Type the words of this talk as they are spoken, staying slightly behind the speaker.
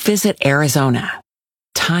Visit Arizona.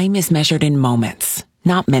 Time is measured in moments,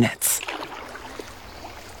 not minutes.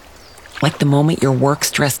 Like the moment your work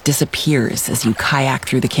stress disappears as you kayak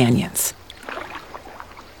through the canyons.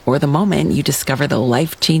 Or the moment you discover the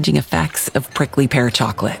life-changing effects of prickly pear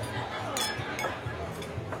chocolate.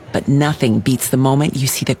 But nothing beats the moment you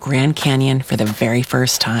see the Grand Canyon for the very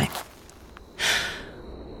first time.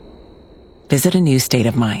 Visit a new state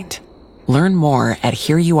of mind. Learn more at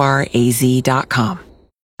hereyouareaz.com.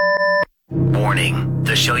 Warning,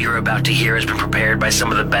 the show you're about to hear has been prepared by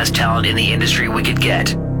some of the best talent in the industry we could get.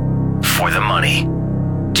 For the money.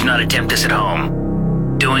 Do not attempt this at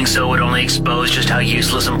home. Doing so would only expose just how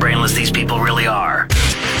useless and brainless these people really are. 1,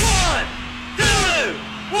 2,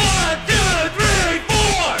 1, 2, 3, 4.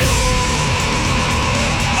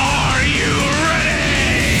 Are you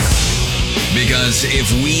ready? Because if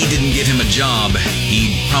we didn't get him a job,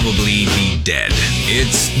 he'd probably be dead.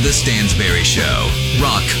 It's The Stansberry Show,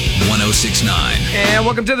 Rock 106.9. And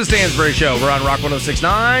welcome to The Stansberry Show. We're on Rock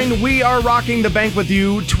 106.9. We are rocking the bank with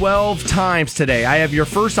you 12 times today. I have your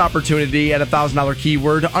first opportunity at a $1,000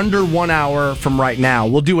 keyword under 1 hour from right now.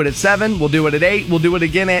 We'll do it at 7, we'll do it at 8, we'll do it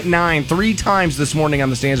again at 9. 3 times this morning on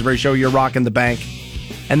The Stansberry Show. You're rocking the bank.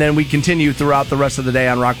 And then we continue throughout the rest of the day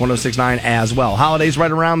on Rock 106.9 as well. Holidays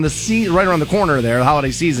right around the corner there.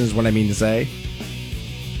 Holiday season is what I mean to say.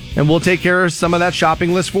 And we'll take care of some of that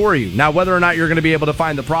shopping list for you. Now, whether or not you're going to be able to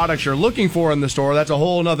find the products you're looking for in the store, that's a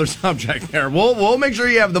whole other subject there. We'll make sure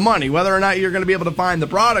you have the money. Whether or not you're going to be able to find the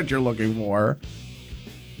product you're looking for,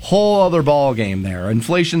 whole other ball game there.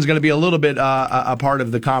 Inflation's going to be a little bit a part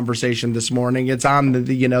of the conversation this morning. It's on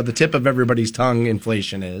the tip of everybody's tongue.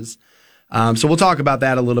 Inflation is. So we'll talk about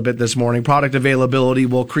that a little bit this morning. Product availability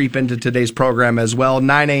will creep into today's program as well.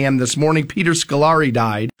 9 a.m. this morning, Peter Scolari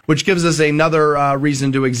died, which gives us another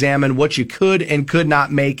reason to examine what you could and could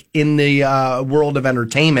not make in the world of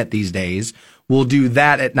entertainment these days. We'll do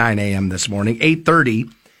that at 9 a.m. this morning. 8:30,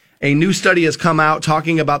 a new study has come out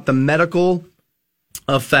talking about the medical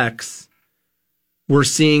effects we're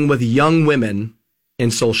seeing with young women in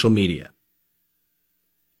social media.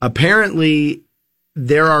 Apparently,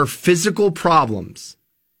 there are physical problems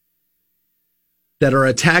that are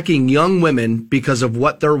attacking young women because of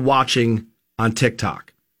what they're watching on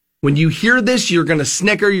TikTok. When you hear this, you're going to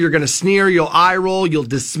snicker, you're going to sneer, you'll eye roll, you'll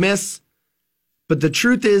dismiss. But the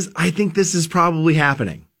truth is, I think this is probably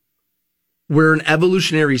happening. We're an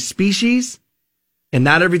evolutionary species, and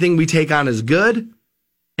not everything we take on is good.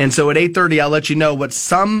 And so at 8:30, I'll let you know what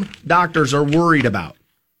some doctors are worried about,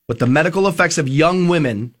 what the medical effects of young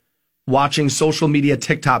women watching social media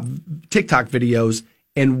TikTok videos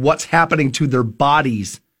and what's happening to their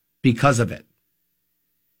bodies because of it.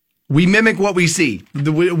 We mimic what we see.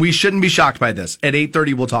 We shouldn't be shocked by this. At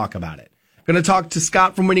 8:30, we'll talk about it. I'm going to talk to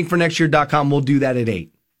Scott from winningfornextyear.com. We'll do that at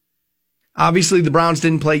 8. Obviously, the Browns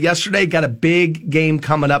didn't play yesterday. Got a big game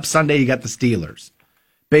coming up Sunday. You got the Steelers.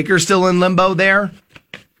 Baker's still in limbo there.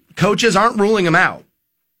 Coaches aren't ruling him out.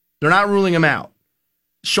 They're not ruling him out.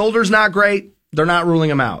 Shoulder's not great. They're not ruling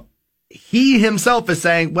him out. He himself is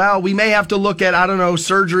saying, well, we may have to look at,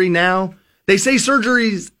 surgery now. They say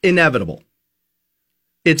surgery's inevitable.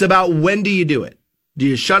 It's about when do you do it? Do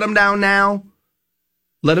you shut him down now?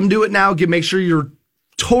 Let him do it now. Make sure you're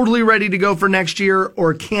totally ready to go for next year,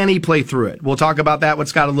 or can he play through it? We'll talk about that with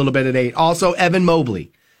Scott a little bit at 8. Also, Evan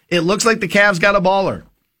Mobley. It looks like the Cavs got a baller.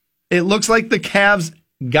 It looks like the Cavs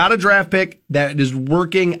got a draft pick that is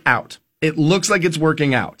working out. It looks like it's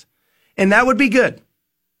working out. And that would be good.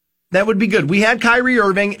 That would be good. We had Kyrie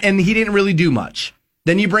Irving, and he didn't really do much.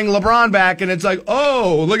 Then you bring LeBron back, and it's like,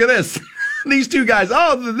 oh, look at this. These two guys,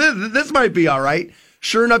 this might be all right.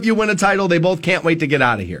 Sure enough, you win a title. They both can't wait to get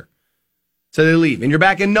out of here. So they leave, and you're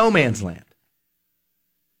back in no man's land.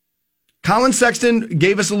 Colin Sexton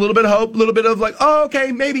gave us a little bit of hope, a little bit of like, oh,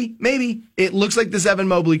 okay, maybe. It looks like this Evan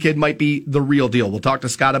Mobley kid might be the real deal. We'll talk to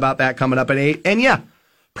Scott about that coming up at 8. And yeah,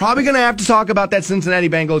 probably going to have to talk about that Cincinnati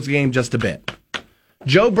Bengals game just a bit.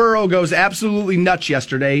 Joe Burrow goes absolutely nuts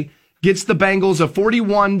yesterday, gets the Bengals a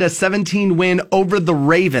 41-17 win over the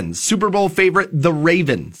Ravens. Super Bowl favorite, the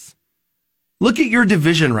Ravens. Look at your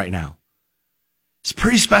division right now. It's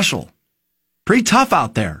pretty special. Pretty tough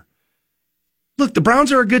out there. Look, the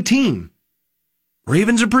Browns are a good team.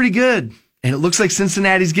 Ravens are pretty good. And it looks like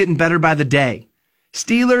Cincinnati's getting better by the day.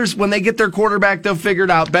 Steelers, when they get their quarterback, they'll figure it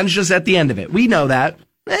out. Ben's just at the end of it. We know that.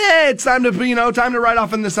 It's time to ride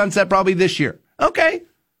off in the sunset probably this year. Okay,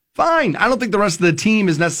 fine. I don't think the rest of the team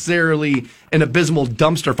is necessarily an abysmal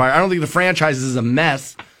dumpster fire. I don't think the franchise is a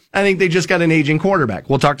mess. I think they just got an aging quarterback.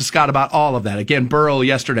 We'll talk to Scott about all of that. Again, Burrow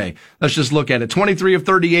yesterday. Let's just look at it. 23 of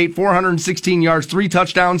 38, 416 yards, 3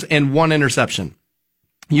 touchdowns, and 1 interception.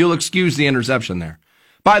 You'll excuse the interception there.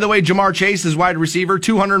 By the way, Jamar Chase is wide receiver,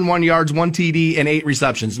 201 yards, 1 TD, and 8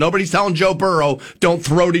 receptions. Nobody's telling Joe Burrow, don't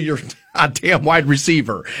throw to your damn wide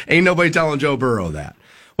receiver. Ain't nobody telling Joe Burrow that.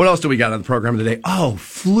 What else do we got on the program today? Oh,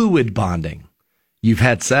 fluid bonding. You've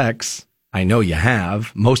had sex. I know you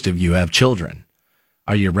have. Most of you have children.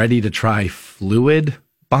 Are you ready to try fluid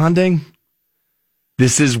bonding?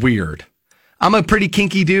 This is weird. I'm a pretty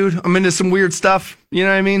kinky dude. I'm into some weird stuff. You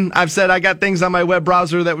know what I mean? I've said I got things on my web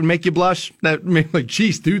browser that would make you blush. That make like,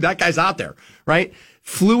 geez, dude, that guy's out there, right?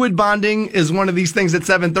 Fluid bonding is one of these things at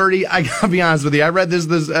 7:30. I gotta be honest with you. I read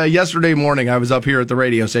this yesterday morning. I was up here at the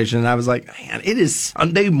radio station and I was like, man, it is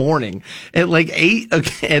Sunday morning at like 8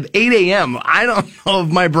 a.m. I don't know if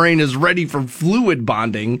my brain is ready for fluid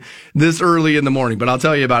bonding this early in the morning, but I'll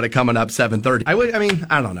tell you about it coming up 7:30.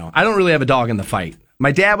 I don't know. I don't really have a dog in the fight.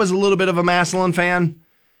 My dad was a little bit of a Massillon fan.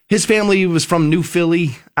 His family was from New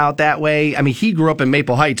Philly out that way. I mean, he grew up in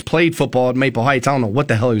Maple Heights, played football at Maple Heights. I don't know what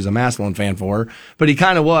the hell he was a Massillon fan for, but he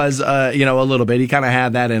kind of was, a little bit. He kind of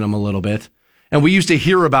had that in him a little bit. And we used to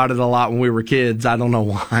hear about it a lot when we were kids. I don't know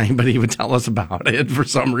why, but he would tell us about it for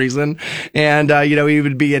some reason. And, he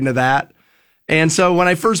would be into that. And so when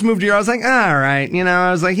I first moved here, I was like, all right.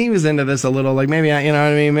 I was like, he was into this a little, like maybe,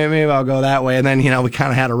 maybe I'll go that way. And then, we kind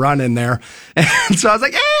of had a run in there. And so I was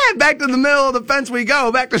like, back to the middle of the fence we go,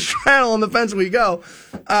 back to straddle on the fence we go.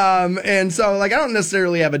 And so like, I don't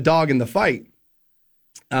necessarily have a dog in the fight.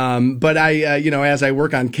 But I, as I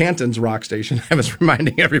work on Canton's rock station, I was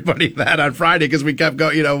reminding everybody of that on Friday because we kept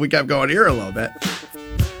going here a little bit.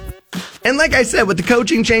 And like I said, with the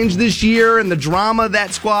coaching change this year and the drama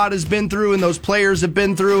that squad has been through and those players have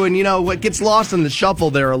been through, and what gets lost in the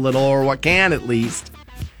shuffle there a little, or what can at least,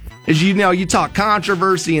 is you talk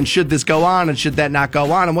controversy and should this go on and should that not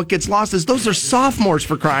go on, and what gets lost is those are sophomores,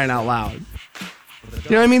 for crying out loud.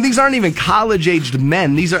 You know what I mean? These aren't even college-aged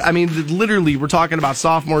men. These are, literally, we're talking about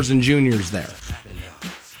sophomores and juniors there.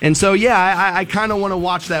 And so, yeah, I kind of want to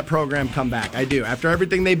watch that program come back. I do. After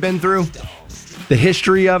everything they've been through, the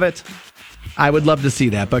history of it, I would love to see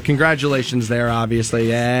that. But congratulations there, obviously.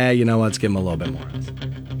 Yeah, let's give them a little bit more.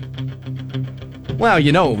 Well,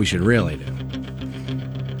 you know what we should really do.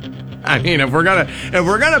 If we're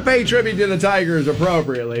gonna pay tribute to the Tigers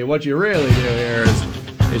appropriately, what you really do here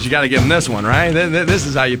is you got to give them this one, right? This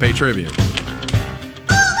is how you pay tribute.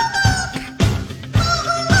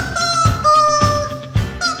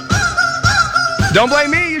 Don't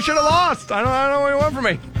blame me. You should have lost. I don't know what you want from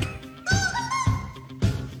me.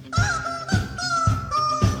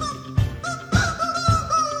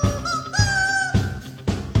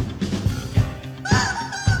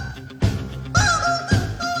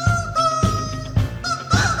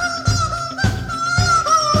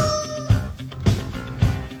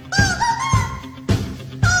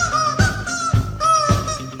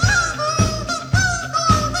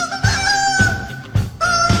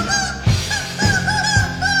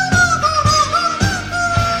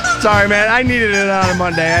 Sorry, man. I needed it on a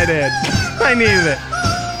Monday. I did. I needed it.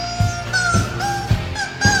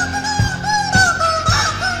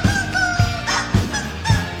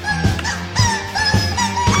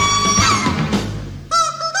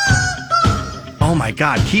 Oh, my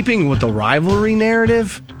God. Keeping with the rivalry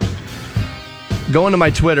narrative, going to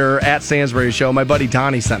my Twitter, at Stansbury Show, my buddy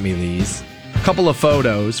Donnie sent me these. A couple of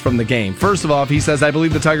photos from the game. First of all, he says, I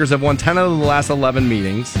believe the Tigers have won 10 out of the last 11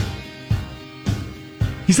 meetings.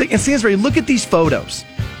 He's like, and Stansbury, look at these photos.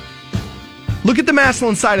 Look at the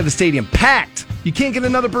Massillon side of the stadium. Packed. You can't get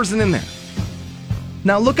another person in there.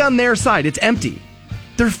 Now look on their side. It's empty.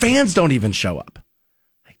 Their fans don't even show up.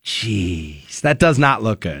 Like, jeez, that does not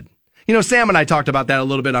look good. Sam and I talked about that a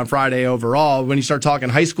little bit on Friday overall. When you start talking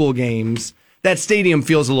high school games, that stadium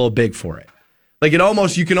feels a little big for it. Like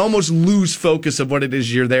you can almost lose focus of what it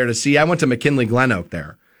is you're there to see. I went to McKinley Glen Oak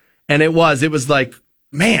there. And it was like,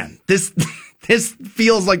 man, this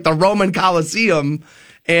feels like the Roman Colosseum,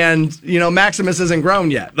 and Maximus isn't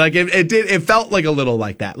grown yet. Like it felt like a little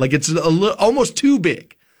like that. Like it's almost too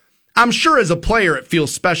big. I'm sure as a player it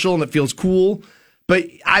feels special and it feels cool, but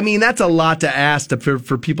that's a lot to ask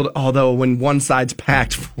for people to. Although when one side's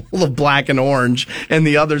packed full of black and orange and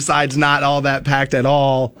the other side's not all that packed at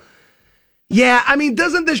all. Yeah,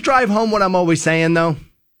 doesn't this drive home what I'm always saying though?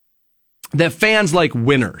 That fans like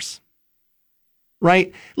winners,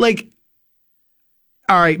 right? Like.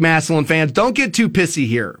 All right, Massillon fans, don't get too pissy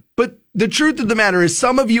here. But the truth of the matter is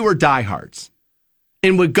some of you are diehards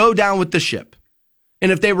and would go down with the ship.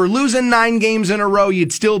 And if they were losing 9 games in a row,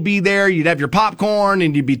 you'd still be there. You'd have your popcorn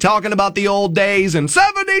and you'd be talking about the old days. And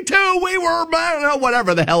 72, we were, I don't know,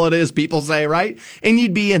 whatever the hell it is people say, right? And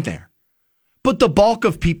you'd be in there. But the bulk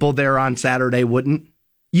of people there on Saturday wouldn't.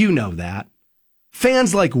 You know that.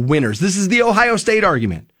 Fans like winners. This is the Ohio State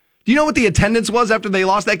argument. Do you know what the attendance was after they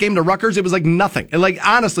lost that game to Rutgers? It was like nothing. And like,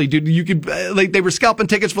 honestly, dude, you could, like, they were scalping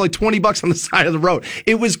tickets for like $20 on the side of the road.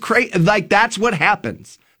 It was crazy. Like, that's what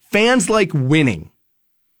happens. Fans like winning.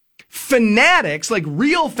 Fanatics, like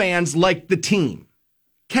real fans, like the team.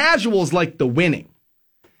 Casuals like the winning.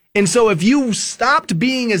 And so if you stopped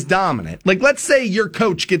being as dominant, like let's say your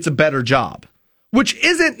coach gets a better job, which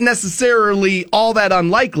isn't necessarily all that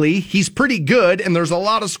unlikely. He's pretty good, and there's a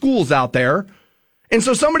lot of schools out there. And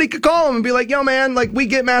so somebody could call him and be like, yo, man, like we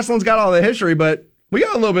get Massillon's got all the history, but we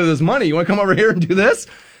got a little bit of this money. You want to come over here and do this?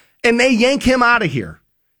 And they yank him out of here.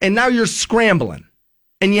 And now you're scrambling.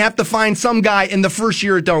 And you have to find some guy in the first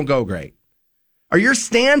year it don't go great. Are your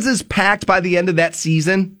stands packed by the end of that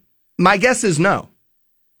season? My guess is no.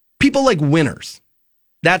 People like winners.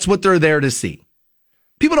 That's what they're there to see.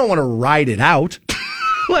 People don't want to ride it out.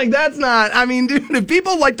 Like, that's not, I mean, dude, if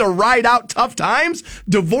people like to ride out tough times,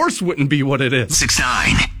 divorce wouldn't be what it is.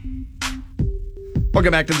 6-9.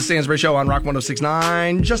 Welcome back to the Stansbury Show on Rock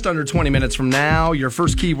 106.9. Just under 20 minutes from now, your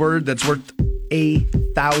first keyword that's worth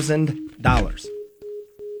 $1,000.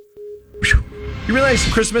 You realize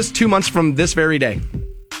Christmas 2 months from this very day.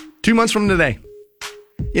 2 months from today.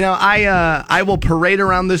 You know, I will parade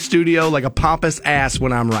around this studio like a pompous ass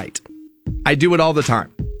when I'm right. I do it all the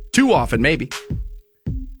time. Too often, maybe.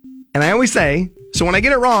 And I always say, so when I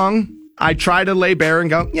get it wrong, I try to lay bare and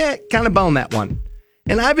go, yeah, kind of bone that one.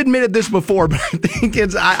 And I've admitted this before, but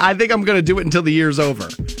I think I'm going to do it until the year's over.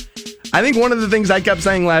 I think one of the things I kept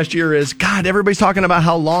saying last year is, God, everybody's talking about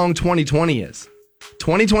how long 2020 is.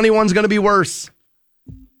 2021 is going to be worse.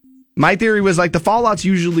 My theory was like the fallout's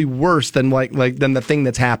usually worse than than the thing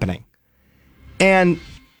that's happening. And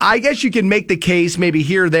I guess you can make the case maybe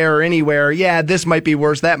here, there, or anywhere. Yeah, this might be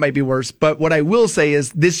worse. That might be worse. But what I will say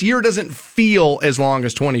is this year doesn't feel as long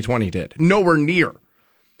as 2020 did. Nowhere near.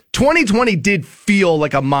 2020 did feel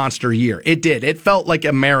like a monster year. It did. It felt like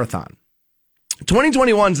a marathon.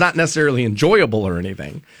 2021 is not necessarily enjoyable or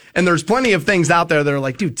anything. And there's plenty of things out there that are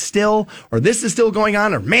like, dude, still, or this is still going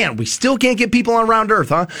on, or man, we still can't get people on round Earth,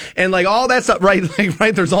 huh? And like all that stuff, right? Like,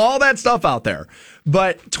 right? There's all that stuff out there.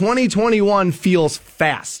 But 2021 feels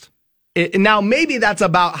fast. Now, maybe that's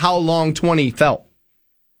about how long 20 felt.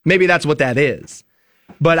 Maybe that's what that is.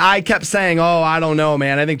 But I kept saying, oh, I don't know,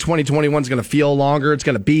 man. I think 2021 is going to feel longer. It's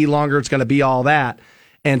going to be longer. It's going to be all that.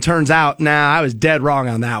 And turns out, I was dead wrong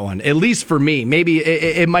on that one. At least for me. Maybe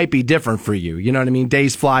it might be different for you. You know what I mean?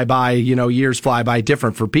 Days fly by, years fly by,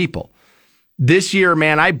 different for people. This year,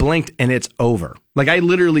 man, I blinked and it's over. Like I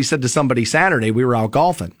literally said to somebody Saturday, we were out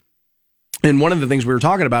golfing. And one of the things we were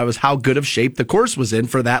talking about was how good of shape the course was in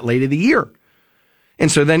for that late of the year.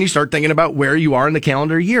 And so then you start thinking about where you are in the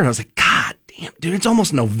calendar year. And I was like, God damn, dude, it's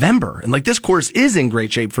almost November. And like this course is in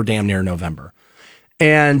great shape for damn near November.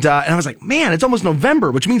 And I was like, man, it's almost November,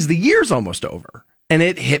 which means the year's almost over. And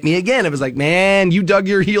it hit me again. It was like, man, you dug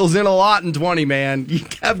your heels in a lot in 20, man. You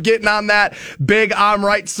kept getting on that big I'm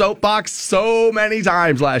right soapbox so many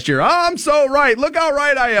times last year. I'm so right. Look how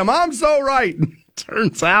right I am. I'm so right.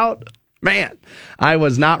 Turns out, man, I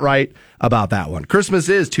was not right about that one. Christmas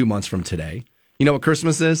is 2 months from today. You know what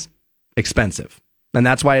Christmas is? Expensive. And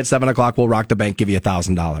that's why at 7 o'clock, we'll rock the bank, give you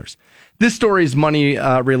 $1,000. This story is money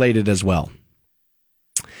related as well.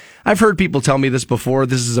 I've heard people tell me this before.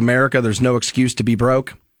 This is America. There's no excuse to be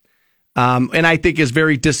broke. And I think is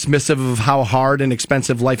very dismissive of how hard and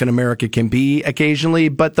expensive life in America can be occasionally.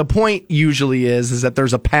 But the point usually is that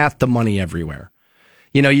there's a path to money everywhere.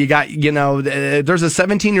 There's a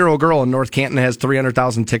 17-year-old girl in North Canton that has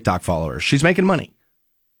 300,000 TikTok followers. She's making money.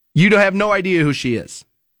 You don't have no idea who she is.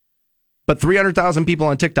 But 300,000 people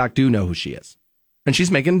on TikTok do know who she is. And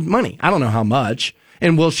she's making money. I don't know how much.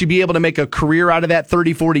 And will she be able to make a career out of that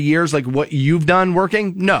 30, 40 years like what you've done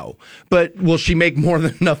working? No. But will she make more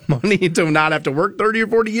than enough money to not have to work 30 or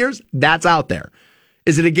 40 years? That's out there.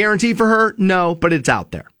 Is it a guarantee for her? No, but it's out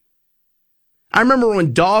there. I remember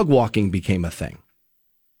when dog walking became a thing.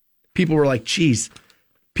 People were like, geez,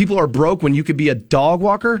 people are broke when you could be a dog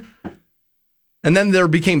walker? And then there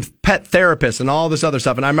became pet therapists and all this other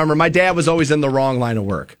stuff. And I remember my dad was always in the wrong line of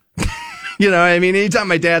work. You know what I mean? Anytime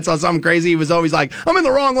my dad saw something crazy, he was always like, I'm in the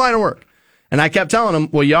wrong line of work. And I kept telling him,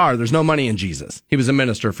 well, you are. There's no money in Jesus. He was a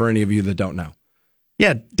minister for any of you that don't know.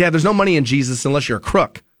 Yeah, Dad, there's no money in Jesus unless you're a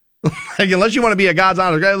crook. Like, unless you want to be a God's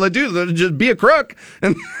honest guy, like, dude, just be a crook.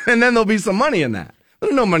 And then there'll be some money in that.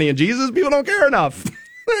 There's no money in Jesus. People don't care enough.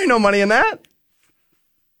 There ain't no money in that.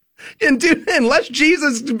 And dude, unless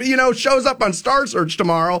Jesus, shows up on Star Search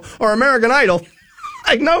tomorrow or American Idol,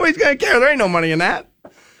 like nobody's going to care. There ain't no money in that.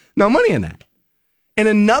 No money in that. And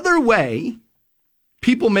another way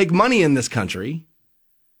people make money in this country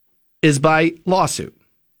is by lawsuit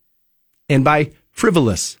and by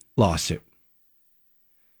frivolous lawsuit.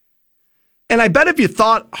 And I bet if you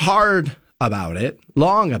thought hard about it,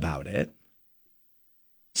 long about it,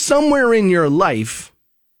 somewhere in your life,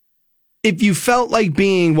 if you felt like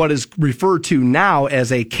being what is referred to now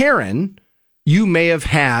as a Karen, you may have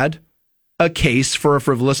had a case for a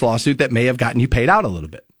frivolous lawsuit that may have gotten you paid out a little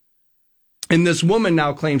bit. And this woman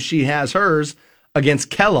now claims she has hers against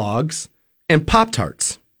Kellogg's and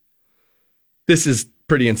Pop-Tarts. This is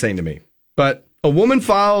pretty insane to me. But a woman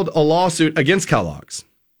filed a lawsuit against Kellogg's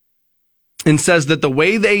and says that the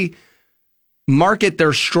way they market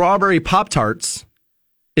their strawberry Pop-Tarts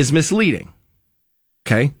is misleading.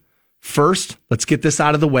 Okay? First, let's get this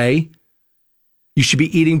out of the way. You should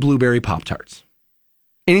be eating blueberry Pop-Tarts.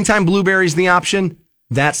 Anytime blueberry is the option,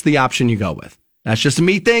 that's the option you go with. That's just a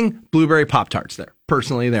me thing. Blueberry Pop-Tarts there.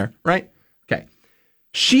 Personally there, right? Okay.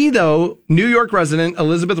 She, though, New York resident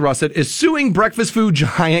Elizabeth Russet, is suing breakfast food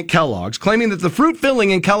giant Kellogg's, claiming that the fruit filling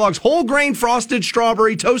in Kellogg's whole grain frosted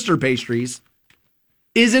strawberry toaster pastries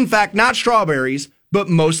is in fact not strawberries, but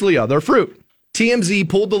mostly other fruit. TMZ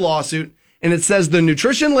pulled the lawsuit, and it says the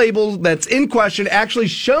nutrition label that's in question actually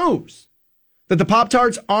shows that the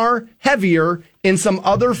Pop-Tarts are heavier in some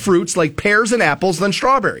other fruits like pears and apples than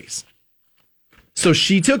strawberries. So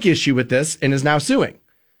she took issue with this and is now suing.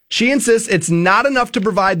 She insists it's not enough to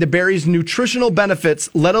provide the berry's nutritional benefits,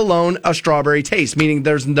 let alone a strawberry taste, meaning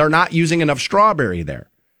they're not using enough strawberry there.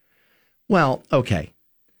 Well, okay.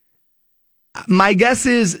 My guess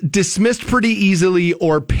is dismissed pretty easily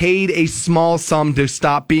or paid a small sum to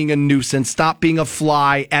stop being a nuisance, stop being a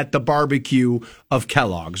fly at the barbecue of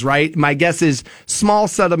Kellogg's, right? My guess is small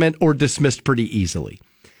settlement or dismissed pretty easily.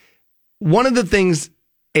 One of the things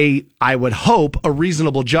I would hope a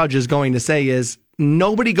reasonable judge is going to say is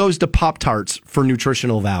nobody goes to Pop-Tarts for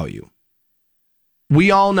nutritional value.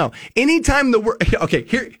 We all know. Anytime the word, okay,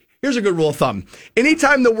 here's a good rule of thumb.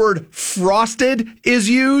 Anytime the word frosted is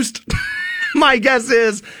used, my guess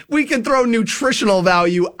is we can throw nutritional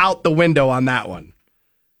value out the window on that one.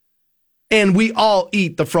 And we all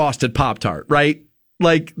eat the frosted Pop-Tart, right?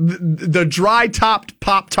 Like the dry topped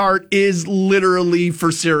Pop-Tart is literally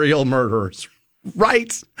for serial murderers,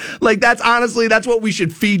 right? Like that's what we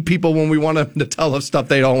should feed people when we want them to tell us stuff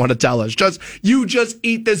they don't want to tell us. You just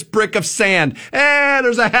eat this brick of sand.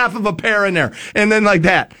 There's a half of a pear in there. And then like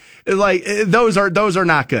that, like those are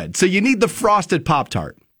not good. So you need the frosted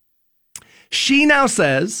Pop-Tart. She now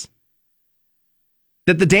says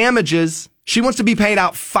that the damages, she wants to be paid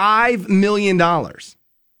out $5 million.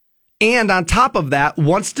 And on top of that,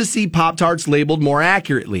 wants to see Pop-Tarts labeled more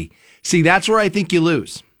accurately. See, that's where I think you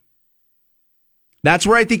lose. That's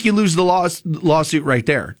where I think you lose the lawsuit right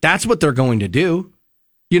there. That's what they're going to do.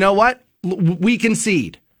 You know what? We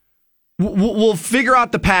concede. We'll figure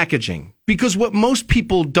out the packaging. Because what most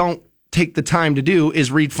people don't take the time to do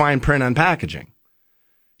is read fine print on packaging.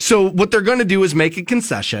 So what they're going to do is make a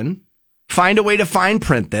concession, find a way to fine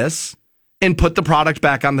print this, and put the product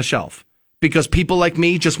back on the shelf. Because people like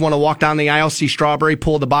me just want to walk down the aisle, see strawberry,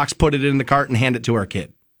 pull the box, put it in the cart, and hand it to our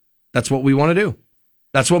kid. That's what we want to do.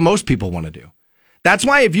 That's what most people want to do. That's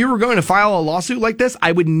why if you were going to file a lawsuit like this,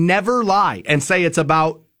 I would never lie and say it's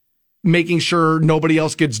about making sure nobody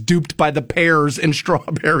else gets duped by the pears and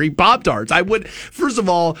strawberry Pop-Tarts. I would, first of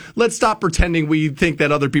all, let's stop pretending we think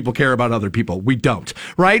that other people care about other people. We don't,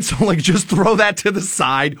 right? So like just throw that to the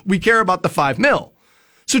side. We care about the $5 million.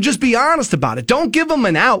 So just be honest about it. Don't give them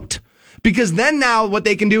an out. Because then now what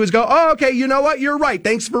they can do is go, oh, okay, you know what? You're right.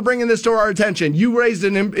 Thanks for bringing this to our attention. You raised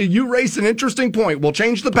an interesting point. We'll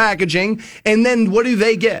change the packaging. And then what do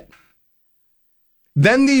they get?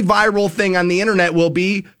 Then the viral thing on the internet will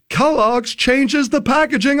be Kellogg's changes the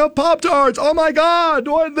packaging of Pop-Tarts. Oh my God,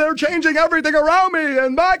 they're changing everything around me.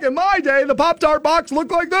 And back in my day, the Pop-Tart box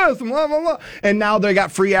looked like this. Blah, blah, blah. And now they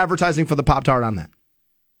got free advertising for the Pop-Tart on that.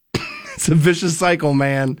 It's a vicious cycle,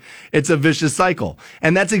 man. It's a vicious cycle.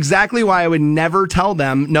 And that's exactly why I would never tell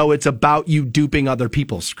them, no, it's about you duping other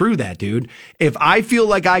people. Screw that, dude. If I feel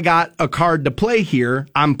like I got a card to play here,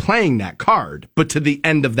 I'm playing that card, but to the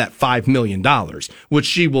end of that $5 million, which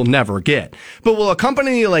she will never get. But will a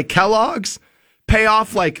company like Kellogg's pay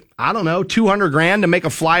off like, I don't know, $200,000 to make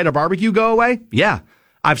a fly at a barbecue go away? Yeah.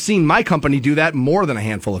 I've seen my company do that more than a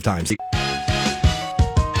handful of times.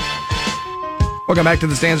 Welcome back to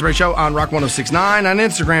the Stansberry Show on Rock 106.9. On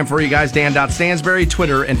Instagram for you guys, Dan.Stansberry,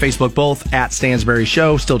 Twitter and Facebook both at Stansberry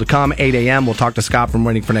Show. Still to come, 8 a.m. We'll talk to Scott from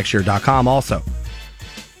waitingfornextyear.com also.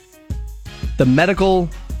 The medical,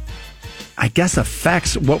 I guess,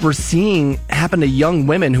 affects what we're seeing happen to young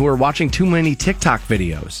women who are watching too many TikTok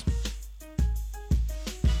videos.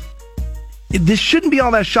 This shouldn't be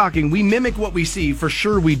all that shocking. We mimic what we see. For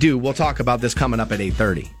sure we do. We'll talk about this coming up at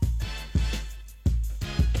 8:30.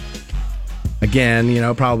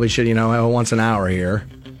 Again, probably should, once an hour here.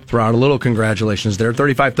 Throw out a little congratulations there.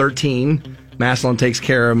 35-13. Massillon takes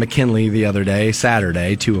care of McKinley the other day,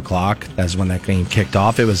 Saturday, 2 o'clock. That's when that game kicked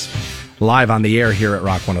off. It was live on the air here at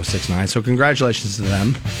Rock 106.9. So congratulations to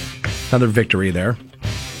them. Another victory there.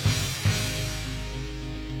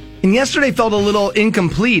 And yesterday felt a little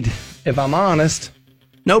incomplete, if I'm honest.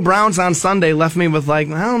 No Browns on Sunday left me with I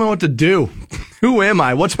don't know what to do. Who am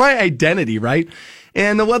I? What's my identity, right?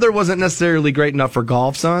 And the weather wasn't necessarily great enough for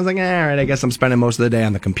golf, so I was like, all right, I guess I'm spending most of the day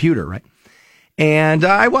on the computer, right? And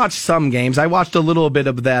I watched some games. I watched a little bit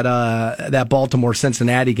of that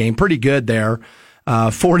Baltimore-Cincinnati game. Pretty good there.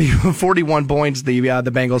 41 points the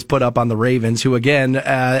Bengals put up on the Ravens, who, again,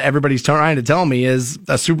 everybody's trying to tell me is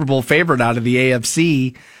a Super Bowl favorite out of the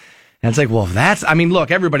AFC. And it's like, well,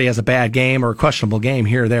 look, everybody has a bad game or a questionable game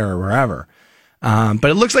here, there, or wherever. But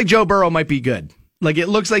it looks like Joe Burrow might be good. It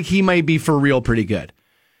looks like he might be for real pretty good.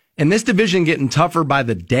 And this division getting tougher by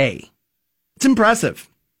the day. It's impressive.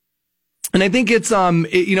 And I think it's,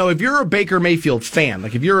 if you're a Baker Mayfield fan,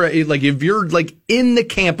 if you're in the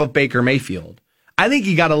camp of Baker Mayfield, I think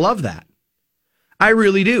you got to love that. I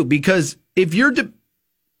really do. Because if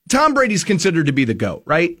Tom Brady's considered to be the GOAT,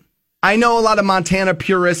 right? I know a lot of Montana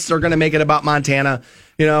purists are going to make it about Montana.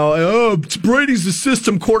 Brady's the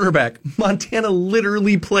system quarterback. Montana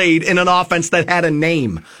literally played in an offense that had a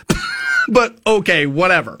name. But okay,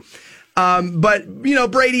 whatever. But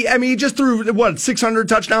Brady, he just threw 600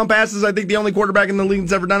 touchdown passes. I think the only quarterback in the league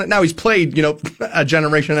that's ever done it. Now he's played, a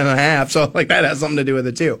generation and a half. So that has something to do with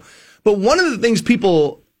it too. But one of the things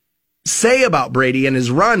people say about Brady and his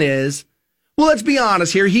run is, well, let's be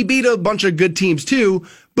honest here. He beat a bunch of good teams too,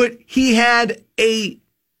 but he had a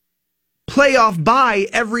playoff bye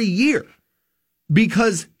every year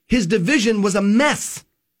because his division was a mess.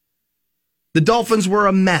 The Dolphins were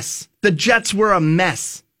a mess. The Jets were a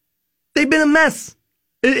mess. They've been a mess.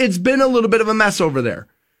 It's been a little bit of a mess over there.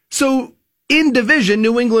 So in division,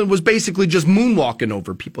 New England was basically just moonwalking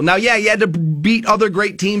over people. Now, yeah, you had to beat other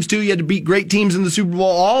great teams too. You had to beat great teams in the Super Bowl.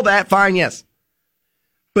 All that, fine, yes.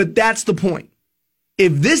 But that's the point.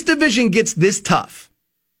 If this division gets this tough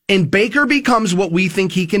and Baker becomes what we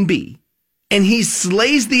think he can be, and he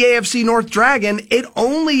slays the AFC North Dragon, it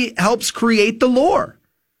only helps create the lore.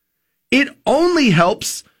 It only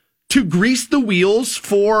helps to grease the wheels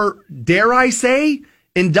for, dare I say,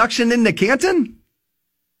 induction into Canton.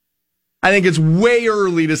 I think it's way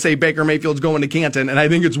early to say Baker Mayfield's going to Canton, and I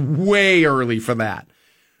think it's way early for that.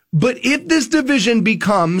 But if this division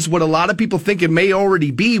becomes what a lot of people think it may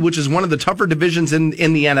already be, which is one of the tougher divisions in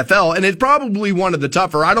the NFL, and it's probably one of the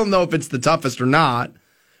tougher, I don't know if it's the toughest or not.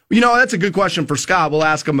 That's a good question for Scott. We'll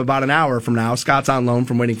ask him about an hour from now. Scott's on loan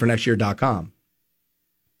from waitingfornextyear.com.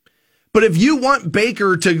 But if you want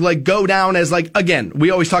Baker to go down as again,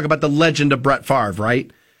 we always talk about the legend of Brett Favre,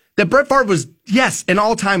 right? That Brett Favre was, yes, an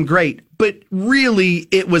all-time great, but really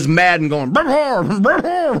it was Madden going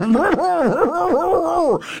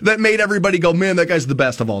that made everybody go, man, that guy's the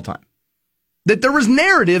best of all time. That there was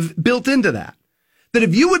narrative built into that. That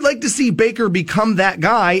if you would like to see Baker become that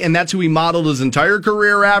guy, and that's who he modeled his entire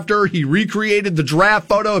career after, he recreated the draft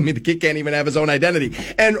photo. The kid can't even have his own identity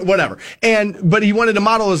and whatever. But he wanted to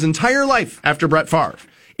model his entire life after Brett Favre.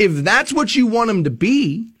 If that's what you want him to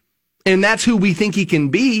be, and that's who we think he can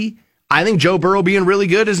be, I think Joe Burrow being really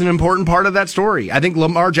good is an important part of that story. I think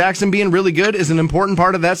Lamar Jackson being really good is an important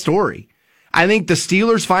part of that story. I think the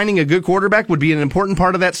Steelers finding a good quarterback would be an important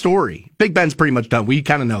part of that story. Big Ben's pretty much done. We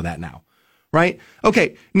kind of know that now, right?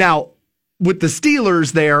 Okay, now, with the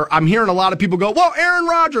Steelers there, I'm hearing a lot of people go, well, Aaron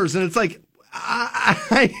Rodgers, and it's like,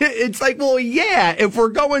 well, yeah, if we're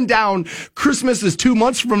going down, Christmas is 2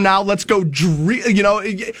 months from now, let's go,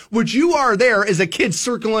 what you are there is a kid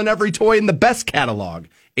circling every toy in the best catalog.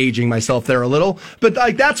 Aging myself there a little, but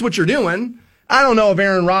that's what you're doing. I don't know if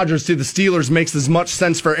Aaron Rodgers to the Steelers makes as much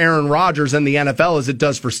sense for Aaron Rodgers and the NFL as it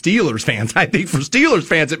does for Steelers fans. I think for Steelers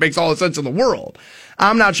fans, it makes all the sense in the world.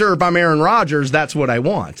 I'm not sure if I'm Aaron Rodgers, that's what I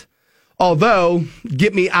want. Although,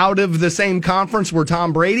 get me out of the same conference where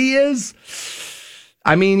Tom Brady is?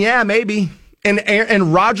 Yeah, maybe.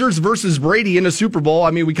 And Rodgers versus Brady in a Super Bowl,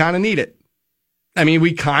 we kind of need it.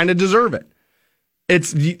 We kind of deserve it.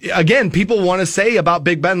 It's, again, people want to say about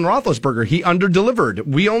Big Ben Roethlisberger, he underdelivered.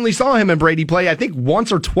 We only saw him and Brady play, I think,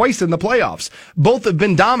 once or twice in the playoffs. Both have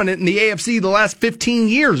been dominant in the AFC the last 15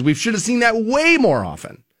 years. We should have seen that way more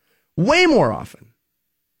often. Way more often.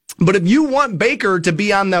 But if you want Baker to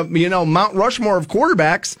be on the, Mount Rushmore of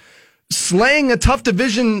quarterbacks, slaying a tough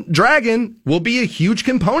division dragon will be a huge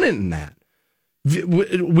component in that.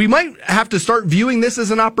 We might have to start viewing this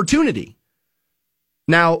as an opportunity.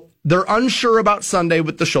 Now, they're unsure about Sunday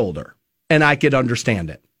with the shoulder, and I could understand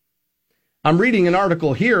it. I'm reading an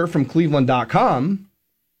article here from Cleveland.com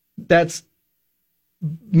that's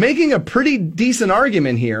making a pretty decent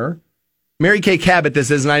argument here. Mary Kay Cabot, this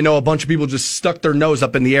is, and I know a bunch of people just stuck their nose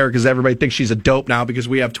up in the air because everybody thinks she's a dope now because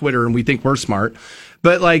we have Twitter and we think we're smart.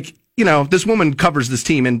 But this woman covers this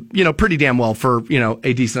team and, pretty damn well for,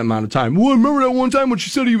 a decent amount of time. Well, remember that one time when she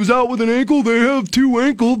said he was out with an ankle? They have two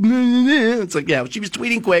ankles. It's like, yeah, she was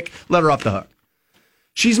tweeting quick. Let her off the hook.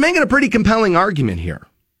 She's making a pretty compelling argument here.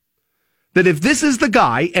 That if this is the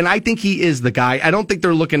guy, and I think he is the guy, I don't think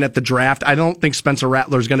they're looking at the draft. I don't think Spencer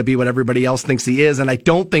Rattler is going to be what everybody else thinks he is, and I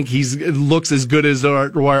don't think he looks as good as,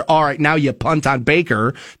 all right, now you punt on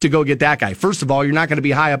Baker to go get that guy. First of all, you're not going to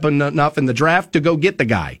be high up enough in the draft to go get the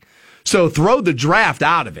guy. So throw the draft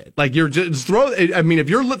out of it. Like if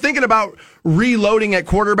you're thinking about reloading at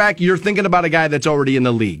quarterback, you're thinking about a guy that's already in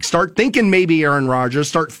the league. Start thinking maybe Aaron Rodgers.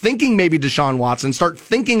 Start thinking maybe Deshaun Watson. Start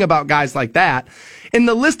thinking about guys like that. And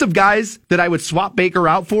the list of guys that I would swap Baker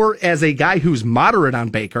out for as a guy who's moderate on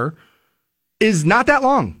Baker is not that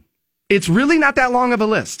long. It's really not that long of a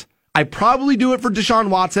list. I probably do it for Deshaun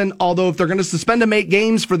Watson, although if they're going to suspend him 8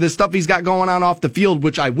 games for this stuff he's got going on off the field,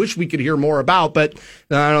 which I wish we could hear more about, but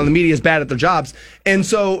I don't know, the media is bad at their jobs. And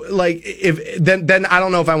so, then I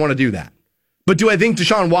don't know if I want to do that. But do I think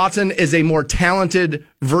Deshaun Watson is a more talented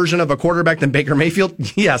version of a quarterback than Baker Mayfield?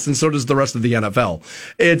 Yes, and so does the rest of the NFL.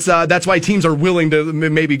 It's that's why teams are willing to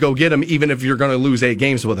maybe go get him, even if you're going to lose 8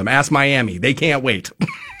 games with him. Ask Miami. They can't wait.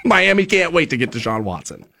 Miami can't wait to get Deshaun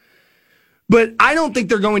Watson. But I don't think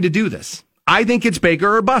they're going to do this. I think it's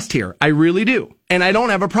Baker or bust here. I really do. And I don't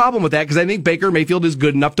have a problem with that because I think Baker Mayfield is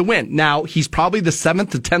good enough to win. Now, he's probably the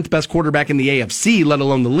 7th to 10th best quarterback in the AFC, let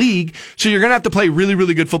alone the league. So you're going to have to play really,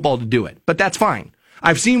 really good football to do it. But that's fine.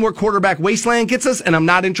 I've seen where quarterback wasteland gets us, and I'm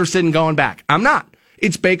not interested in going back. I'm not.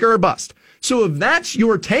 It's Baker or bust. So if that's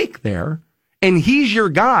your take there, and he's your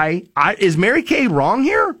guy, is Mary Kay wrong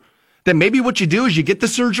here? Then maybe what you do is you get the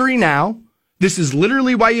surgery now. This is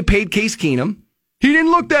literally why you paid Case Keenum. He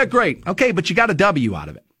didn't look that great. Okay, but you got a W out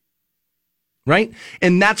of it. Right?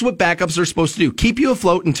 And that's what backups are supposed to do. Keep you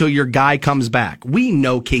afloat until your guy comes back. We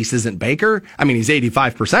know Case isn't Baker. I mean, he's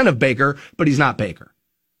 85% of Baker, but he's not Baker.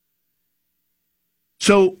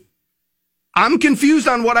 So I'm confused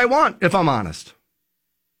on what I want, if I'm honest.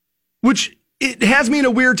 Which it has me in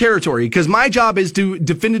a weird territory because my job is to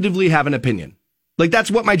definitively have an opinion. Like,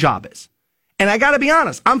 that's what my job is. And I got to be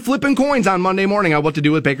honest, I'm flipping coins on Monday morning on what to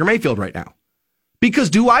do with Baker Mayfield right now.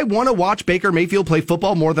 Because do I want to watch Baker Mayfield play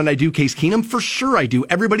football more than I do Case Keenum? For sure I do.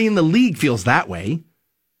 Everybody in the league feels that way.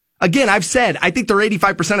 Again, I've said, I think they're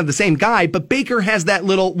 85% of the same guy, but Baker has that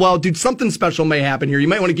little, well, dude, something special may happen here. You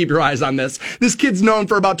might want to keep your eyes on this. This kid's known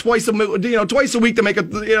for about twice a week to make a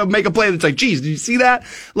play that's like, geez, did you see that?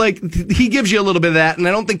 Like, he gives you a little bit of that, and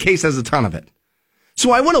I don't think Case has a ton of it.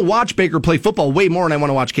 So I want to watch Baker play football way more than I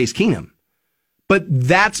want to watch Case Keenum. But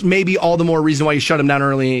that's maybe all the more reason why you shut him down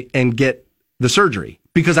early and get the surgery,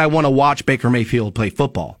 because I want to watch Baker Mayfield play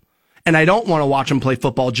football. And I don't want to watch him play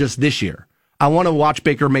football just this year. I want to watch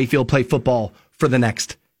Baker Mayfield play football for the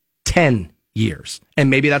next 10 years. And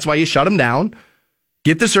maybe that's why you shut him down,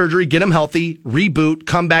 get the surgery, get him healthy, reboot,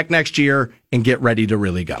 come back next year, and get ready to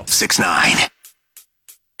really go. 6-9.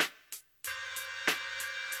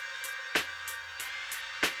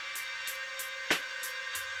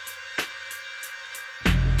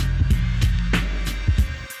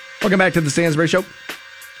 Welcome back to the Stansbury Show.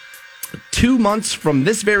 2 months from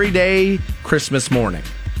this very day, Christmas morning.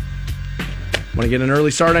 Want to get an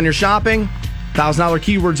early start on your shopping? $1,000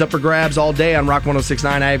 keywords up for grabs all day on Rock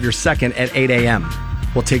 106.9. I have your second at 8 a.m.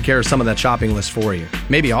 We'll take care of some of that shopping list for you.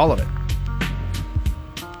 Maybe all of it.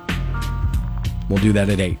 We'll do that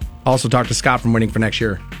at 8. Also talk to Scott from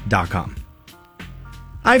winningfornextyear.com.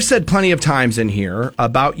 I've said plenty of times in here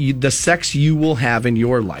about the sex you will have in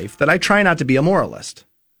your life that I try not to be a moralist.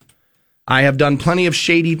 I have done plenty of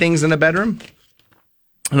shady things in the bedroom.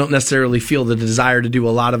 I don't necessarily feel the desire to do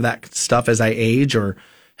a lot of that stuff as I age or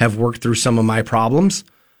have worked through some of my problems.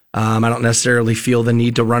 I don't necessarily feel the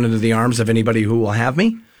need to run into the arms of anybody who will have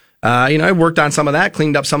me. I worked on some of that,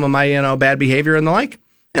 cleaned up some of my, bad behavior and the like,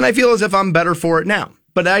 and I feel as if I'm better for it now.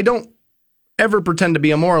 But I don't ever pretend to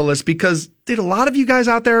be a moralist because, dude, a lot of you guys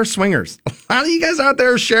out there are swingers. A lot of you guys out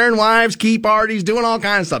there are sharing wives, key parties, doing all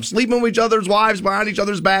kinds of stuff, sleeping with each other's wives behind each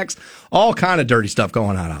other's backs, all kind of dirty stuff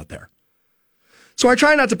going on out there. So I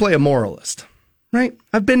try not to play a moralist, right?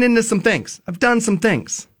 I've been into some things. I've done some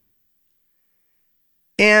things.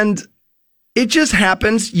 And it just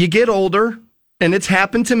happens. You get older, and it's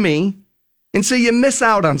happened to me, And so you miss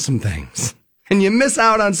out on some things. And you miss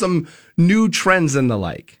out on some new trends and the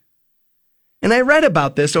like. And I read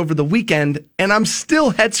about this over the weekend, and I'm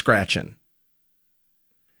still head scratching.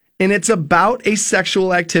 And it's about a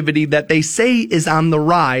sexual activity that they say is on the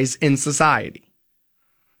rise in society.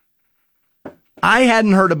 I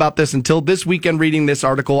hadn't heard about this until this weekend reading this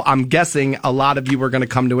article. I'm guessing a lot of you are going to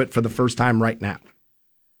come to it for the first time right now.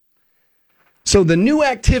 So the new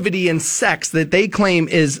activity in sex that they claim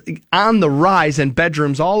is on the rise in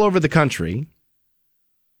bedrooms all over the country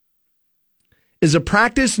is a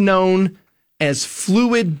practice known as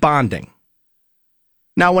fluid bonding.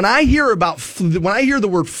 Now, when I hear the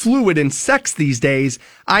word fluid in sex these days,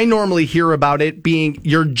 I normally hear about it being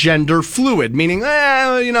your gender fluid, meaning,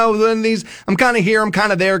 I'm kind of here, I'm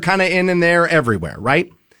kind of there, kind of in and there, everywhere,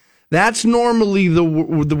 right? That's normally the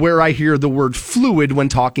where I hear the word fluid when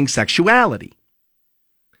talking sexuality.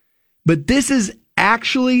 But this is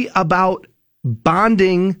actually about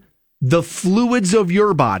bonding the fluids of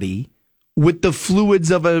your body with the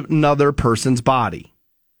fluids of another person's body.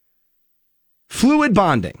 Fluid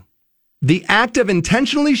bonding, the act of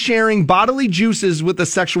intentionally sharing bodily juices with a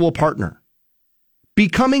sexual partner,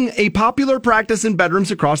 becoming a popular practice in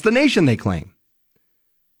bedrooms across the nation, they claim.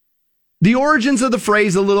 The origins of the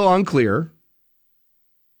phrase a little unclear.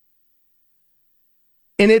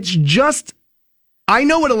 And it's just, I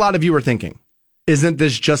know what a lot of you are thinking. Isn't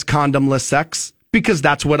this just condomless sex? Because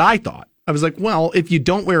that's what I thought. I was like, well, if you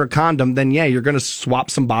don't wear a condom, then yeah, you're going to swap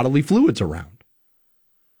some bodily fluids around.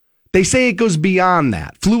 They say it goes beyond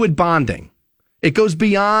that. Fluid bonding. It goes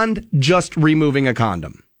beyond just removing a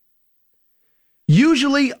condom.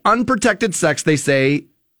 Usually unprotected sex, they say,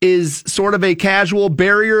 is sort of a casual,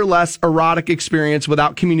 barrier-less erotic experience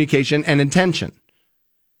without communication and intention.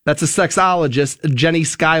 That's a sexologist, Jenny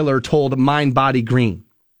Schuyler, told Mind Body Green.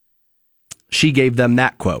 She gave them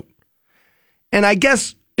that quote. And I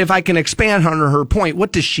guess if I can expand on her point,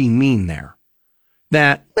 what does she mean there?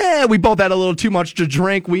 That, we both had a little too much to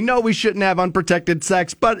drink. We know we shouldn't have unprotected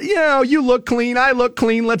sex, but, you look clean. I look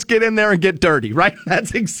clean. Let's get in there and get dirty, right?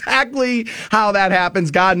 That's exactly how that happens.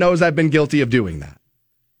 God knows I've been guilty of doing that.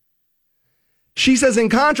 She says, in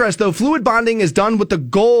contrast, though, fluid bonding is done with the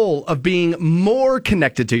goal of being more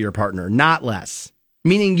connected to your partner, not less.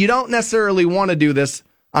 Meaning you don't necessarily want to do this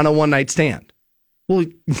on a one-night stand. Well,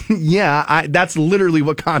 yeah, that's literally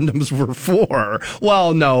what condoms were for.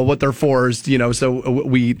 Well, no, what they're for is, so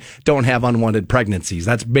we don't have unwanted pregnancies.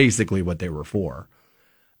 That's basically what they were for.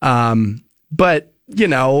 But,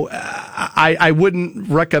 I wouldn't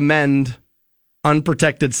recommend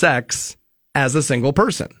unprotected sex as a single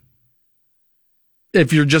person.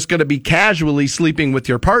 If you're just going to be casually sleeping with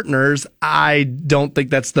your partners, I don't think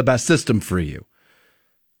that's the best system for you.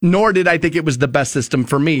 Nor did I think it was the best system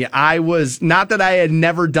for me. I was, not that I had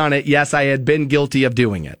never done it. Yes, I had been guilty of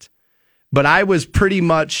doing it. But I was pretty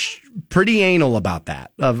anal about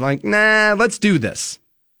that. Of like, nah, let's do this.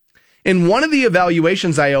 And one of the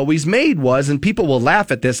evaluations I always made was, and people will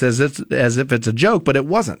laugh at this as if it's a joke, but it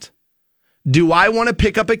wasn't. Do I want to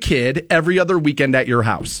pick up a kid every other weekend at your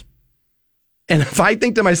house? And if I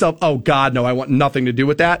think to myself, oh God, no, I want nothing to do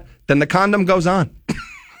with that, then the condom goes on.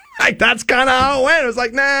 Like, that's kind of how it went. It was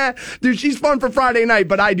like, nah, dude, she's fun for Friday night,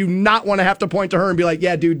 but I do not want to have to point to her and be like,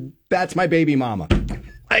 yeah, dude, that's my baby mama.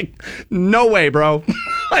 Like, no way, bro.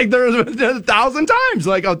 Like, there's 1,000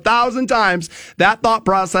 times, that thought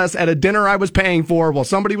process at a dinner I was paying for while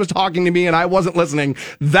somebody was talking to me and I wasn't listening.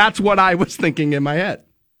 That's what I was thinking in my head.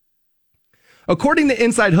 According to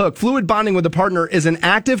Inside Hook, fluid bonding with a partner is an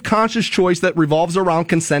active, conscious choice that revolves around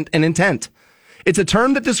consent and intent. It's a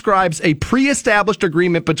term that describes a pre-established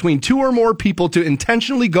agreement between two or more people to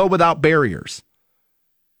intentionally go without barriers.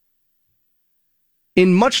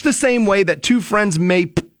 In much the same way that two friends may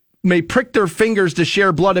prick their fingers to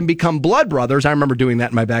share blood and become blood brothers, I remember doing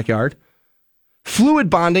that in my backyard, fluid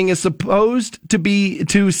bonding is supposed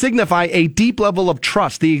to signify a deep level of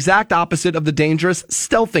trust, the exact opposite of the dangerous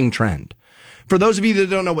stealthing trend. For those of you that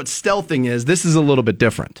don't know what stealthing is, this is a little bit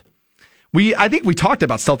different. I think we talked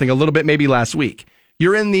about stealthing a little bit maybe last week.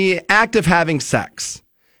 You're in the act of having sex,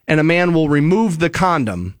 and a man will remove the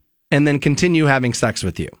condom and then continue having sex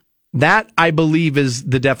with you. That, I believe, is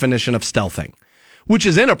the definition of stealthing, which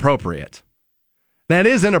is inappropriate. That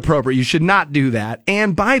is inappropriate. You should not do that.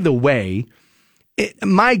 And by the way,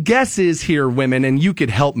 my guess is here, women, and you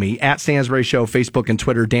could help me, at Stansbury Show, Facebook and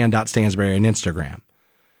Twitter, Dan.Stansbury and Instagram.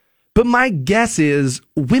 But my guess is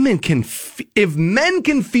women if men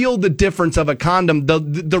can feel the difference of a condom,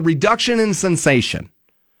 the reduction in sensation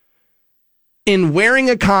in wearing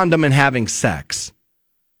a condom and having sex,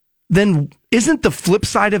 then isn't the flip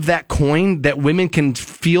side of that coin that women can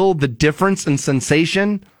feel the difference and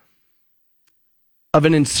sensation of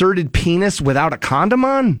an inserted penis without a condom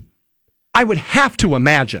on? I would have to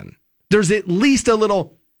imagine there's at least a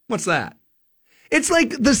little, what's that? It's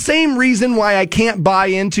like the same reason why I can't buy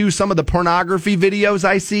into some of the pornography videos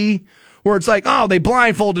I see, where it's like, oh, they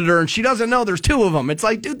blindfolded her and she doesn't know there's two of them. It's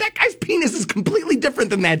like, dude, that guy's penis is completely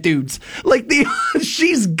different than that dude's. Like,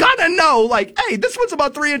 she's gonna know, like, hey, this one's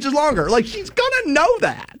about 3 inches longer. Like, she's gonna know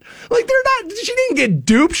that. Like, she didn't get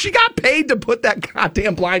duped. She got paid to put that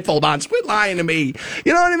goddamn blindfold on. Quit lying to me.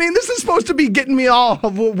 You know what I mean? This is supposed to be getting me all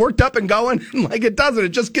worked up and going. Like, it doesn't. It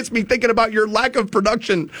just gets me thinking about your lack of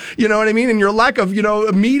production, you know what I mean? And your lack of,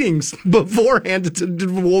 meetings beforehand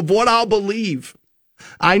to what I'll believe.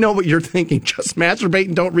 I know what you're thinking. Just masturbate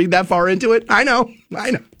and don't read that far into it. I know.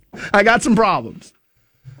 I got some problems.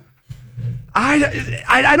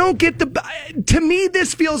 I don't get to me,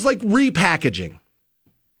 this feels like repackaging.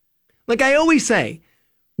 Like I always say,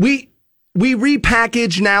 we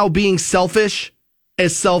repackage now being selfish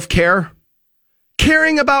as self-care.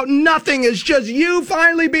 Caring about nothing is just you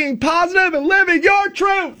finally being positive and living your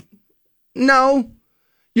truth. No,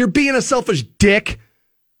 you're being a selfish dick.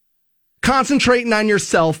 Concentrating on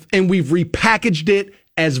yourself, and we've repackaged it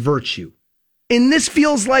as virtue. And this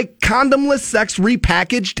feels like condomless sex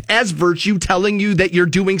repackaged as virtue, telling you that you're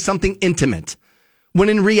doing something intimate, when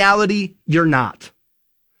in reality, you're not.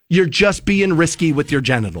 You're just being risky with your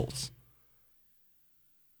genitals.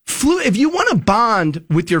 If you want to bond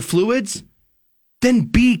with your fluids, then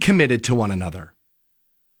be committed to one another.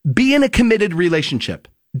 Be in a committed relationship.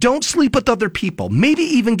 Don't sleep with other people. Maybe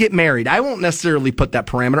even get married. I won't necessarily put that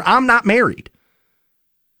parameter. I'm not married.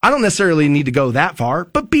 I don't necessarily need to go that far,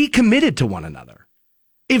 but be committed to one another.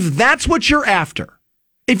 If that's what you're after,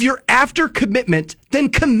 if you're after commitment, then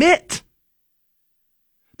commit.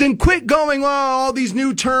 Then quit going, all these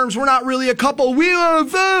new terms. We're not really a couple. We want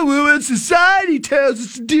to follow what society tells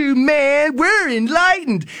us to do, man. We're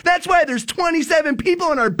enlightened. That's why there's 27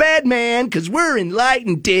 people in our bed, man, because we're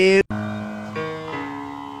enlightened, dude.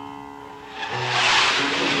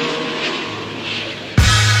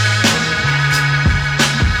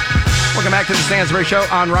 Welcome back to the Stansbury Show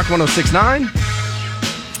on Rock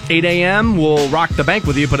 106.9. 8 a.m. We'll rock the bank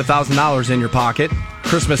with you. Put $1,000 in your pocket.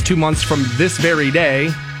 Christmas 2 months from this very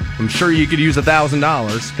day. I'm sure you could use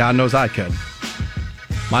 $1,000. God knows I could.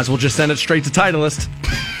 Might as well just send it straight to Titleist.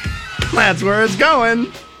 That's where it's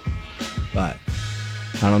going. But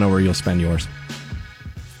I don't know where you'll spend yours.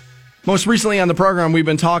 Most recently on the program, we've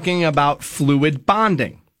been talking about fluid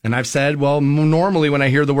bonding. And I've said, well, normally when I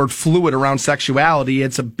hear the word fluid around sexuality,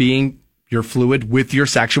 it's being your fluid with your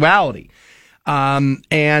sexuality.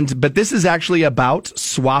 But this is actually about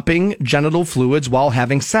swapping genital fluids while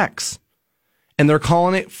having sex. And they're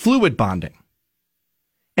calling it fluid bonding.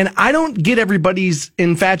 And I don't get everybody's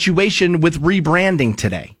infatuation with rebranding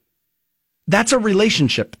today. That's a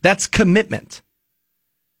relationship. That's commitment.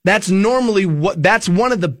 That's normally that's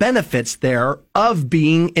one of the benefits there of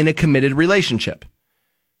being in a committed relationship.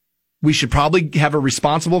 We should probably have a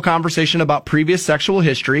responsible conversation about previous sexual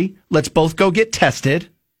history. Let's both go get tested.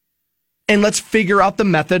 And let's figure out the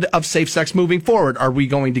method of safe sex moving forward. Are we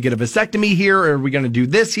going to get a vasectomy here? Or are we going to do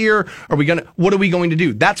this here? What are we going to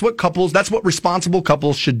do? That's what responsible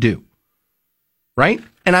couples should do. Right?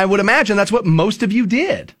 And I would imagine that's what most of you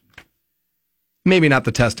did. Maybe not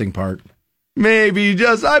the testing part. Maybe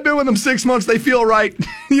just, I've been with them 6 months, they feel right.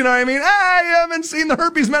 You know what I mean? I haven't seen the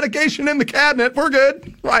herpes medication in the cabinet. We're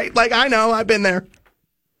good. Right? Like, I know, I've been there.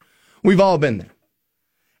 We've all been there.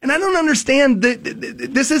 And I don't understand that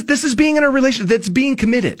this is being in a relationship that's being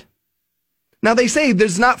committed. Now, they say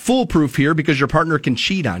there's not foolproof here because your partner can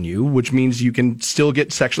cheat on you, which means you can still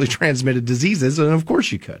get sexually transmitted diseases. And of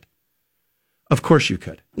course you could. Of course you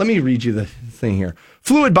could. Let me read you the thing here.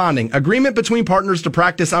 Fluid bonding, agreement between partners to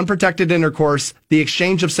practice unprotected intercourse, the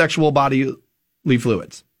exchange of sexual bodily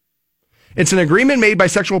fluids. It's an agreement made by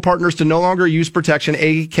sexual partners to no longer use protection,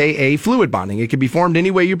 aka fluid bonding. It can be formed any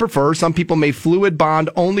way you prefer. Some people may fluid bond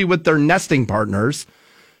only with their nesting partners.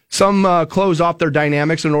 Some close off their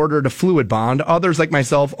dynamics in order to fluid bond. Others, like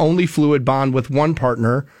myself, only fluid bond with one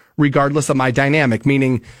partner, regardless of my dynamic,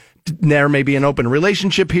 meaning there may be an open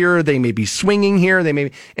relationship here. They may be swinging here.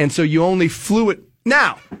 And so you only fluid.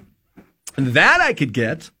 Now, that I could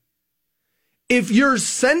get if you're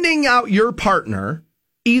sending out your partner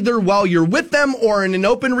either while you're with them or in an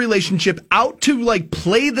open relationship out to like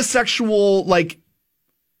play the sexual like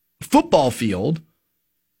football field.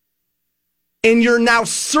 And you're now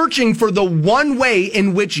searching for the one way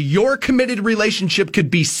in which your committed relationship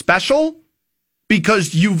could be special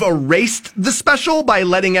because you've erased the special by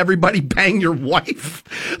letting everybody bang your wife.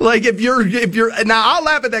 Like if you're now I'll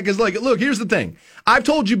laugh at that because like, look, here's the thing. I've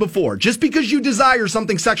told you before, just because you desire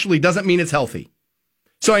something sexually doesn't mean it's healthy.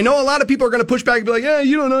 So I know a lot of people are going to push back and be like, yeah,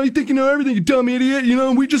 you don't know, you think you know everything, you dumb idiot. You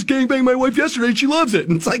know, we just gangbanged my wife yesterday and she loves it.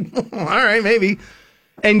 And it's like, all right, maybe.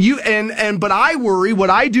 But I worry, what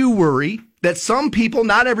I do worry, that some people,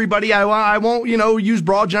 not everybody, I won't, use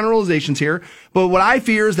broad generalizations here, but what I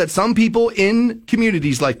fear is that some people in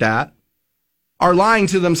communities like that are lying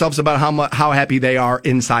to themselves about how happy they are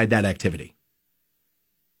inside that activity.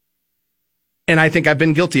 And I think I've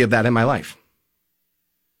been guilty of that in my life.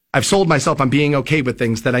 I've sold myself on being okay with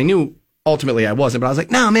things that I knew ultimately I wasn't, but I was like,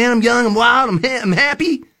 no, man, I'm young, I'm wild, I'm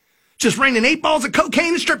happy. Just raining 8 balls of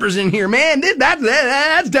cocaine and strippers in here, man.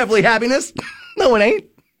 That's definitely happiness. No, it ain't.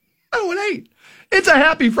 No, it ain't. It's a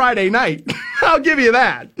happy Friday night. I'll give you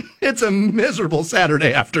that. It's a miserable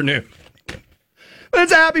Saturday afternoon. But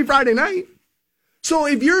it's a happy Friday night. So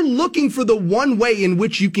if you're looking for the one way in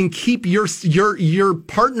which you can keep your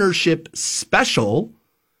partnership special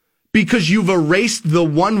because you've erased the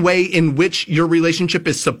one way in which your relationship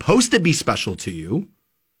is supposed to be special to you,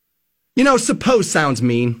 suppose sounds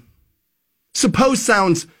mean. Suppose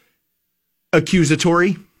sounds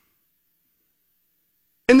accusatory.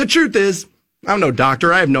 And the truth is, I'm no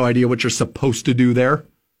doctor. I have no idea what you're supposed to do there.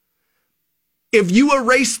 If you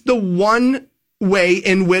erase the one way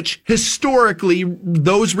in which historically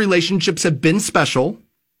those relationships have been special,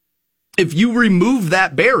 if you remove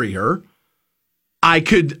that barrier, I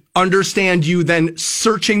could understand you then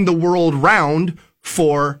searching the world round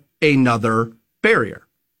for another barrier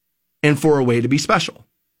and for a way to be special.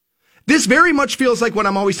 This very much feels like what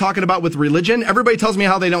I'm always talking about with religion. Everybody tells me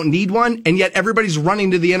how they don't need one, and yet everybody's running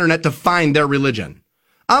to the internet to find their religion.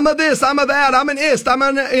 I'm a this, I'm a that, I'm an ist, I'm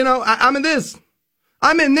in this.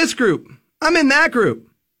 I'm in this group. I'm in that group.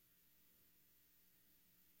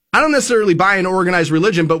 I don't necessarily buy an organized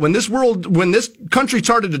religion, but when this country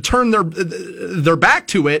started to turn their back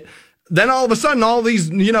to it, then all of a sudden, all these,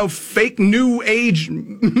 fake new age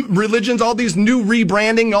religions, all these new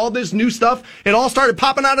rebranding, all this new stuff, it all started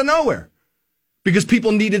popping out of nowhere because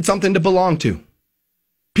people needed something to belong to.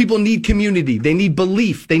 People need community. They need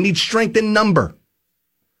belief. They need strength in number.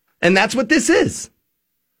 And that's what this is.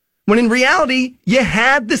 When in reality, you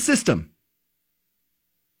had the system.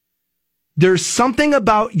 There's something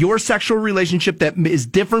about your sexual relationship that is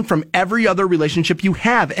different from every other relationship you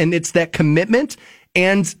have, and it's that commitment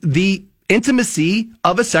and the intimacy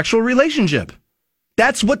of a sexual relationship.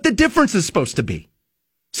 That's what the difference is supposed to be.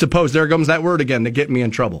 Suppose, there comes that word again to get me in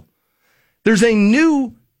trouble. There's a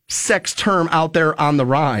new sex term out there on the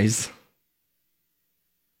rise.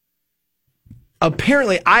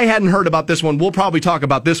 Apparently, I hadn't heard about this one. We'll probably talk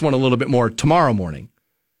about this one a little bit more tomorrow morning.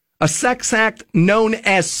 A sex act known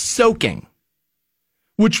as soaking,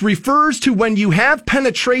 which refers to when you have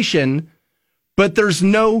penetration, but there's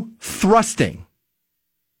no thrusting.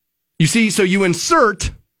 You see, so you insert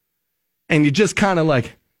and you just kind of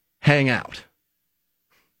like hang out.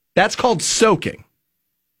 That's called soaking.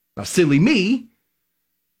 Now, silly me,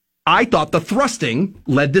 I thought the thrusting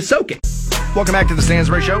led to soaking. Welcome back to the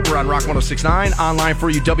Stansbury Show. We're on Rock 106.9, online for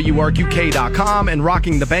you, WRQK.com, and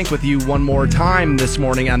rocking the bank with you one more time this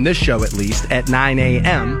morning, on this show at least, at 9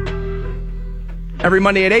 a.m. Every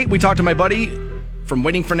Monday at 8, we talk to my buddy from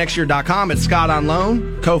waitingfornextyear.com. It's Scott on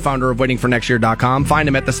Loan, co-founder of waitingfornextyear.com. Find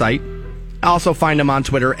him at the site. Also find him on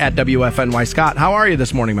Twitter at WFNY Scott. How are you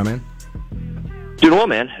this morning, my man? Doing well,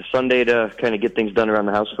 man. Sunday to kind of get things done around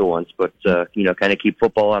the house for once, but, kind of keep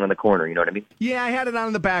football out in the corner, you know what I mean? Yeah, I had it on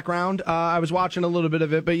in the background. I was watching a little bit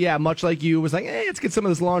of it, but yeah, much like you, was like, let's get some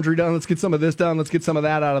of this laundry done, let's get some of this done, let's get some of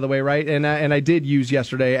that out of the way, right? And I did use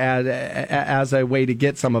yesterday as a way to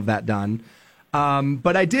get some of that done.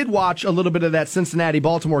 But I did watch a little bit of that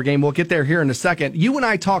Cincinnati-Baltimore game. We'll get there here in a second. You and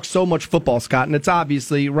I talk so much football, Scott, and it's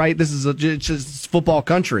obviously, right, this is just football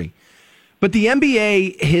country. But the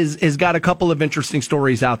NBA has got a couple of interesting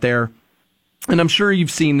stories out there, and I'm sure you've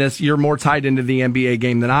seen this. You're more tied into the NBA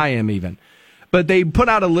game than I am even. But they put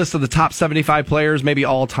out a list of the top 75 players, maybe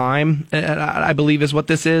all time, I believe is what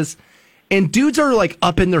this is. And dudes are like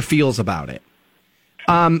up in their feels about it.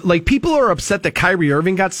 Like people are upset that Kyrie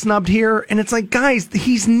Irving got snubbed here. And it's like, guys,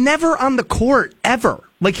 he's never on the court ever.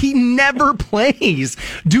 Like he never plays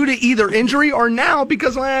due to either injury or now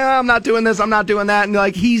because I'm not doing this, I'm not doing that. And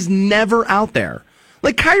like he's never out there.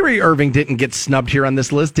 Like Kyrie Irving didn't get snubbed here on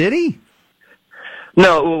this list, did he?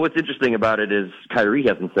 No, well, what's interesting about it is Kyrie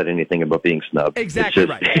hasn't said anything about being snubbed. Exactly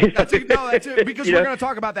right. Because we're going to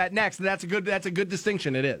talk about that next. That's a good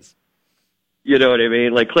distinction. It is. You know what I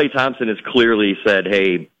mean? Like Klay Thompson has clearly said,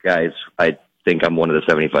 "Hey guys, I think I'm one of the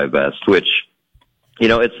 75 best, which,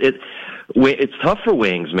 it's tough for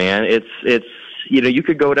wings, man. It's you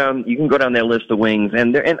can go down that list of wings,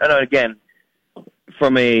 and again,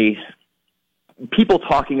 from a people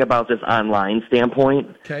talking about this online standpoint,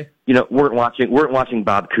 okay, weren't watching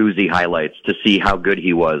Bob Cousy highlights to see how good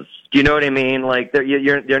he was. Do you know what I mean? Like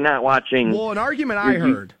you're not watching. Well, an argument I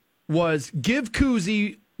heard was give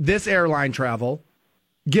Cousy this airline travel,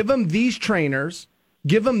 give him these trainers,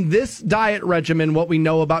 give him this diet regimen, what we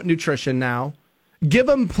know about nutrition now, give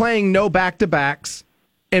him playing no back-to-backs,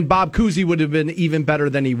 and Bob Cousy would have been even better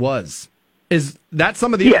than he was. Is that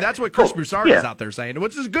some of the? That's what Chris Broussard is out there saying,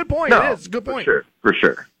 which is a good point. No, it is a good point. For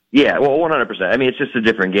sure. Yeah, well, 100%. I mean, it's just a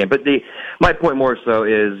different game. But my point more so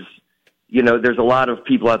is, there's a lot of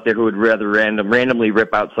people out there who would rather randomly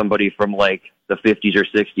rip out somebody from like the 50s or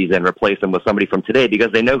 60s and replace them with somebody from today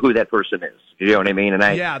because they know who that person is. You know what I mean? And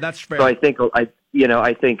yeah, that's fair. So I think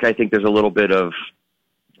there's a little bit of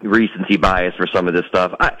recency bias for some of this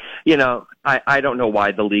stuff. I don't know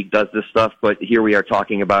why the league does this stuff, but here we are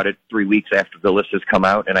talking about it 3 weeks after the list has come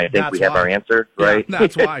out, and I think we have our answer, right? Yeah,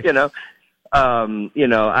 that's why. There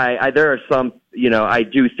are some, I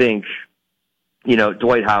do think,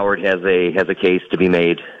 Dwight Howard has a case to be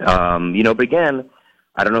made. But again,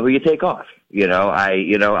 I don't know who you take off.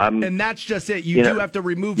 And that's just it. You do have to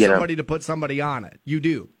remove somebody to put somebody on it. You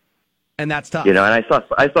do. And that's tough. And I saw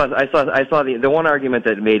the one argument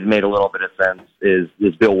that made a little bit of sense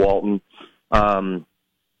is Bill Walton,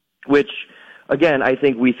 which again, I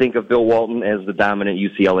think we think of Bill Walton as the dominant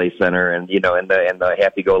UCLA center and the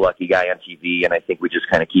happy-go-lucky guy on TV, and I think we just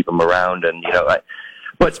kind of keep him around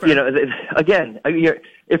again,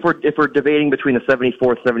 if we're debating between the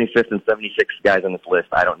 74th, 75th, and 76th guys on this list,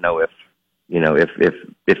 I don't know if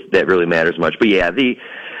that really matters much. But yeah,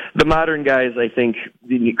 the modern guys, I think,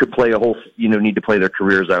 you could play need to play their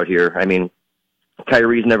careers out here. I mean,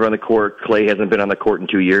 Kyrie's never on the court. Clay hasn't been on the court in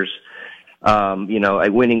 2 years.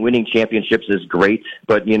 Winning championships is great,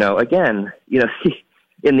 but again,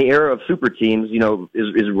 in the era of super teams,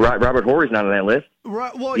 is Robert Horry's not on that list.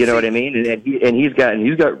 Right. Well, you know what I mean? And he's got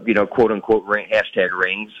quote unquote hashtag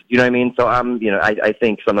rings. You know what I mean? So I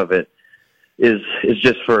think some of it is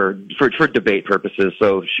just for debate purposes.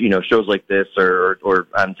 So shows like this or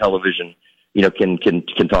on television,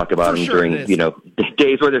 can talk about them during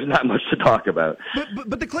days where there's not much to talk about.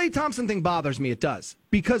 But the Klay Thompson thing bothers me. It does,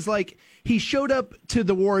 because he showed up to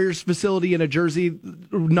the Warriors facility in a jersey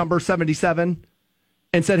number 77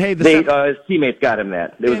 and said, "Hey, his teammates got him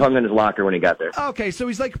that. It was hung in his locker when he got there." Okay, so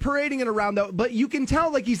he's parading it around though, but you can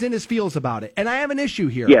tell he's in his feels about it. And I have an issue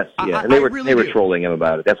here. Yes, yeah, and they were trolling him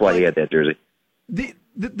about it. That's why he had that jersey.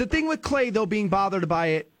 The thing with Klay though being bothered by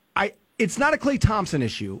it, it's not a Klay Thompson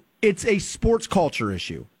issue. It's a sports culture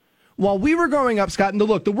issue. While we were growing up, Scott, and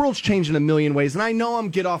look, the world's changed in a million ways, and I know I'm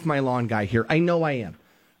get off my lawn guy here. I know I am,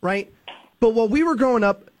 right? But while we were growing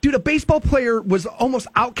up, dude, a baseball player was almost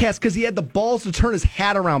outcast because he had the balls to turn his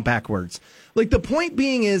hat around backwards. The point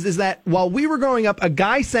being is that while we were growing up, a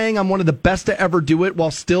guy saying I'm one of the best to ever do it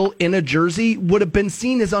while still in a jersey would have been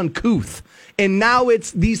seen as uncouth. And now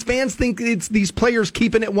it's these fans think it's these players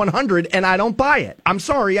keeping it 100, and I don't buy it. I'm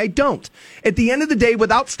sorry, I don't. At the end of the day,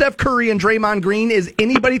 without Steph Curry and Draymond Green, is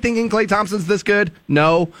anybody thinking Klay Thompson's this good?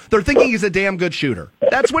 No. They're thinking he's a damn good shooter.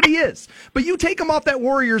 That's what he is. But you take him off that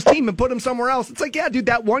Warriors team and put him somewhere else, it's yeah, dude,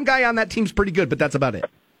 that one guy on that team's pretty good, but that's about it.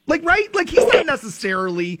 Right? He's not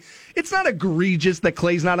necessarily, it's not egregious that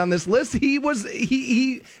Klay's not on this list.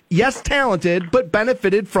 He yes, talented, but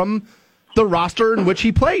benefited from the roster in which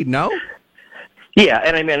he played, no? Yeah,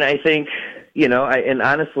 and I think, and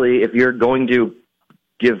honestly, if you're going to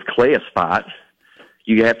give Klay a spot,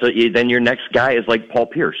 you have to, then your next guy is like Paul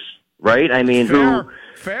Pierce, right? I mean,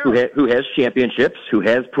 Fair. Who has championships, who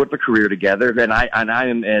has put the career together, and I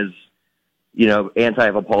am as, anti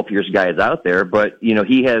of a Paul Pierce guy is out there, but,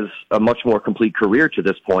 he has a much more complete career to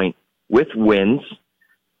this point with wins,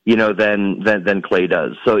 than Klay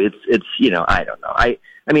does. So it's I don't know.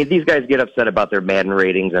 I mean, these guys get upset about their Madden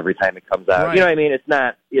ratings every time it comes out. Right. You know what I mean?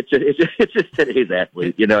 It's just today's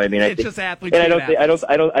athlete. You know what I mean? Just athletes. And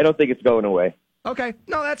I don't think it's going away. Okay.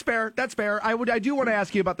 No, that's fair. That's fair. I do want to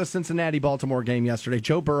ask you about the Cincinnati-Baltimore game yesterday.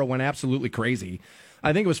 Joe Burrow went absolutely crazy.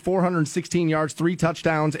 I think it was 416 yards, 3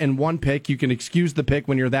 touchdowns, and 1 pick. You can excuse the pick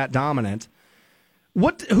when you're that dominant.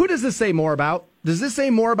 Who does this say more about? Does this say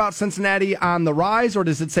more about Cincinnati on the rise, or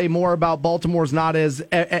does it say more about Baltimore's not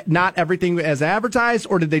everything as advertised,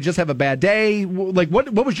 or did they just have a bad day?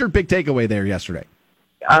 What was your big takeaway there yesterday?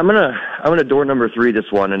 I'm gonna door number 3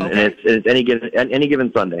 this one, and it's any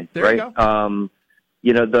given Sunday, there right?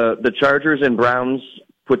 You go. The Chargers and Browns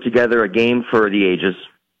put together a game for the ages.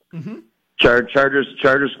 Mm-hmm. Chargers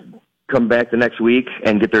come back the next week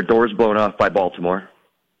and get their doors blown off by Baltimore.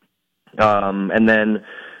 And then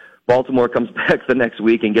Baltimore comes back the next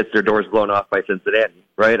week and gets their doors blown off by Cincinnati,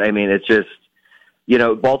 right? I mean, it's just,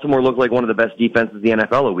 Baltimore looked like one of the best defenses in the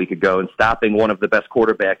NFL a week ago and stopping one of the best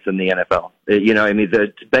quarterbacks in the NFL.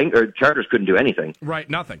 The Chargers couldn't do anything. Right,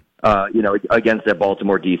 nothing. Against that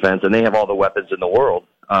Baltimore defense, and they have all the weapons in the world.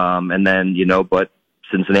 But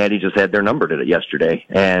Cincinnati just had their number yesterday.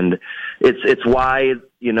 And it's why,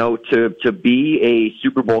 to be a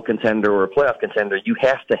Super Bowl contender or a playoff contender, you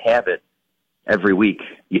have to have it every week.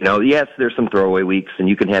 Yes, there's some throwaway weeks, and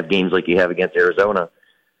you can have games like you have against Arizona,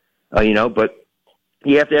 but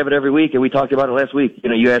you have to have it every week. And we talked about it last week.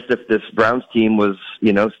 You asked if this Browns team was,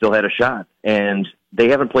 still had a shot, and they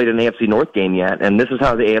haven't played an AFC North game yet. And this is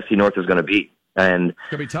how the AFC North is going to be. And it's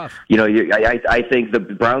going to be tough. I think the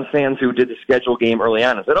Browns fans who did the schedule game early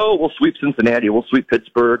on and said, "Oh, we'll sweep Cincinnati, we'll sweep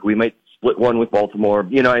Pittsburgh, we might split one with Baltimore."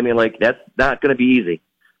 That's not going to be easy.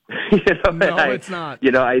 No, it's not.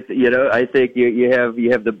 I think you have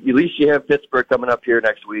at least you have Pittsburgh coming up here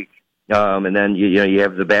next week, and then you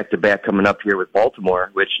have the back-to-back coming up here with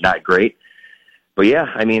Baltimore, which not great. But yeah,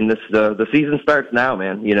 I mean, the season starts now,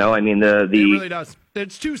 man. It really does.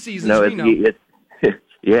 It's 2 seasons.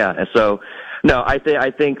 Yeah. So. No, I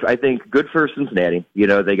think good for Cincinnati.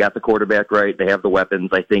 They got the quarterback right. They have the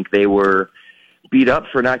weapons. I think they were beat up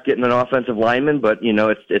for not getting an offensive lineman, but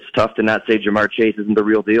it's tough to not say Jamar Chase isn't the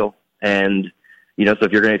real deal. And so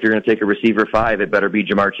if you're gonna take a receiver 5, it better be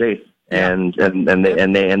Jamar Chase. And they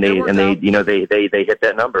hit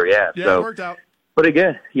that number. Yeah. So it worked out. But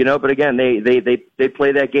again, they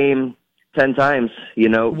play that game 10 times,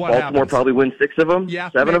 Baltimore happens? Probably wins 6 of them,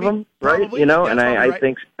 7 of them, right? Probably.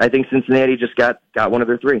 I think Cincinnati just got one of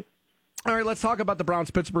their 3. All right, let's talk about the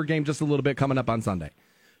Browns-Pittsburgh game just a little bit coming up on Sunday.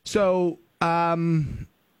 So,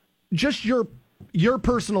 just your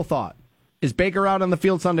personal thought. Is Baker out on the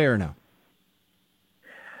field Sunday or no?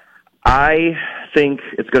 I think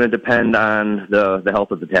it's going to depend on the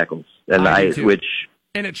health of the tackles. And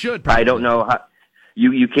and it should, probably. I don't know how.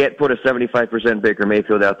 You can't put a 75% Baker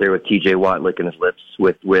Mayfield out there with T.J. Watt licking his lips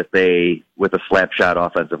with a slap shot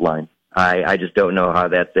offensive line. I just don't know how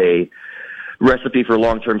that's a recipe for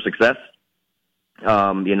long-term success.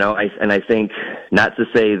 I think, not to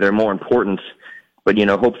say they're more important, but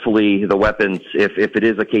hopefully the weapons. If it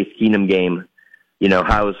is a Case Keenum game,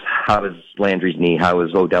 how is Landry's knee? How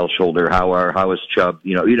is Odell's shoulder? How is Chubb?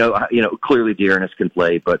 Clearly Dearness can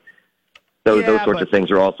play, but. Those sorts of things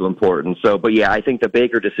are also important. So, but yeah, I think the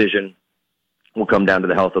Baker decision will come down to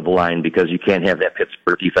the health of the line because you can't have that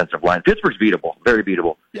Pittsburgh defensive line. Pittsburgh's beatable, very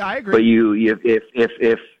beatable. Yeah, I agree. But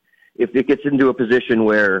if it gets into a position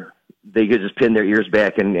where they could just pin their ears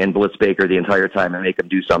back and blitz Baker the entire time and make him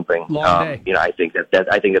do something, long day. I think that's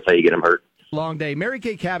how you get him hurt. Long day. Mary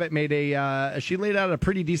Kay Cabot made she laid out a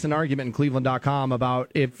pretty decent argument in Cleveland.com about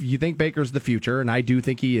if you think Baker's the future, and I do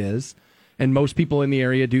think he is. And most people in the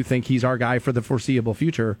area do think he's our guy for the foreseeable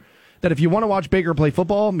future, that if you want to watch Baker play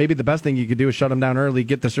football, maybe the best thing you could do is shut him down early,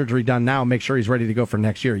 get the surgery done now, make sure he's ready to go for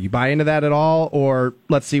next year. You buy into that at all, or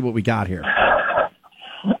let's see what we got here?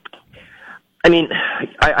 I mean,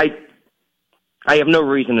 I have no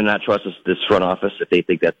reason to not trust this front office if they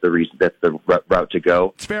think that's the route to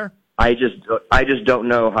go. It's fair. I just don't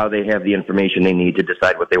know how they have the information they need to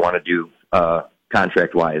decide what they want to do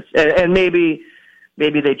contract-wise. And maybe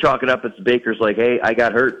they chalk it up as Baker's like, hey, I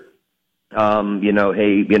got hurt.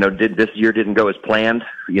 Did this year didn't go as planned,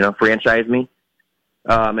 franchise me.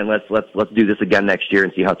 And let's do this again next year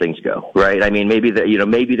and see how things go. Right. I mean, maybe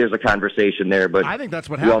there's a conversation there, but I think that's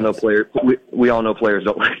what happens. We all know players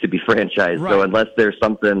don't like to be franchised. Right. So unless there's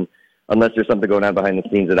something going on behind the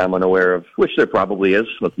scenes that I'm unaware of, which there probably is.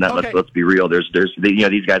 Let's be real.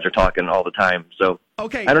 These guys are talking all the time. So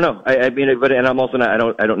okay. I don't know. And I'm also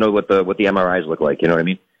not. I don't know what the MRIs look like. You know what I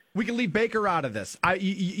mean? We can leave Baker out of this.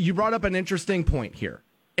 You brought up an interesting point here,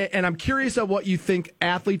 and I'm curious of what you think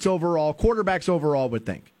athletes overall, quarterbacks overall would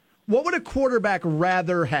think. What would a quarterback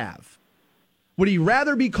rather have? Would he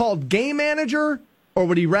rather be called game manager, or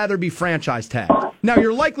would he rather be franchise tagged? Now,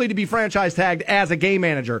 you're likely to be franchise tagged as a game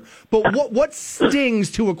manager, but what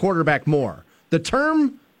stings to a quarterback more? The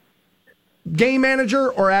term game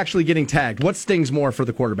manager or actually getting tagged? What stings more for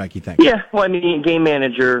the quarterback, you think? Yeah, well, I mean, game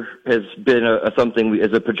manager has been something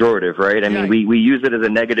as a pejorative, right? I mean, we use it as a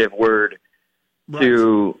negative word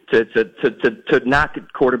to knock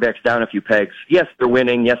quarterbacks down a few pegs. Yes, they're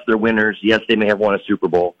winning. Yes, they're winners. Yes, they may have won a Super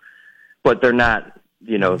Bowl, but they're not.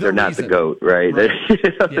 They're not the GOAT, right?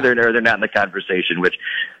 They're not in the conversation. Which,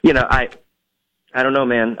 I don't know,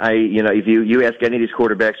 man. If you ask any of these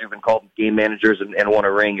quarterbacks who've been called game managers and want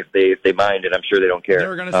a ring, if they mind it, I'm sure they don't care.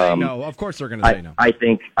 They're going to say no. Of course, they're going to say no. I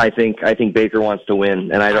think Baker wants to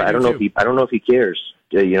win, and I don't know if he cares.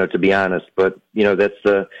 To be honest, but that's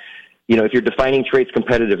the. If you're defining traits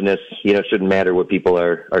competitiveness, it shouldn't matter what people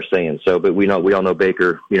are saying. So, but we all know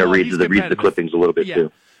Baker, reads the clippings a little bit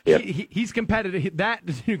too. Yeah. He's competitive. That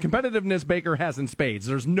competitiveness Baker has in spades.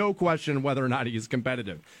 There's no question whether or not he is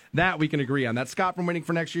competitive. That we can agree on. That's Scott from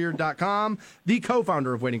waitingfornextyear.com, the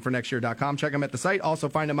co-founder of waitingfornextyear.com. Check him at the site. Also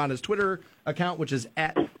find him on his Twitter account, which is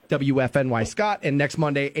at WFNY Scott. And next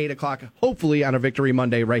Monday, 8 o'clock, hopefully on a Victory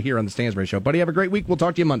Monday right here on the Stansbury Show. Buddy, have a great week. We'll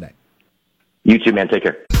talk to you Monday. You too, man. Take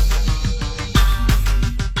care.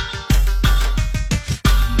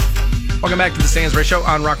 Welcome back to the Stansbury Show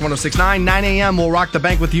on Rock 106.9. 9 a.m. We'll rock the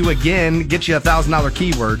bank with you again. Get you a $1,000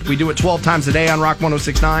 keyword. We do it 12 times a day on Rock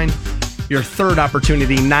 106.9. Your third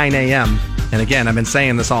opportunity, 9 a.m. And again, I've been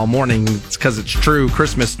saying this all morning. It's because it's true.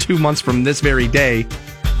 Christmas 2 months from this very day.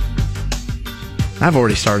 I've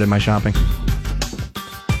already started my shopping.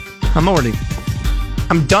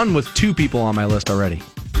 I'm done with 2 people on my list already.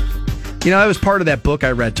 That was part of that book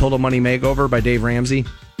I read, Total Money Makeover by Dave Ramsey.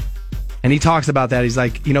 And he talks about that. He's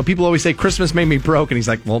like, people always say Christmas made me broke. And he's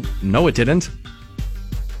like, well, no, it didn't.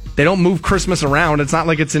 They don't move Christmas around. It's not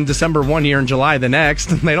like it's in December one year and July the next.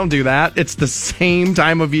 They don't do that. It's the same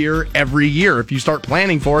time of year every year. If you start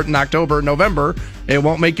planning for it in October and November, it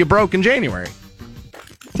won't make you broke in January.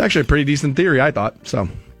 It's actually a pretty decent theory, I thought. So,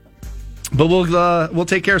 but we'll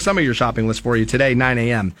take care of some of your shopping list for you today, 9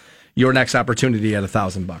 a.m. Your next opportunity at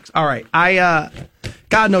 $1,000. All right.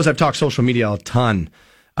 God knows I've talked social media a ton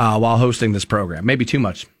while hosting this program, maybe too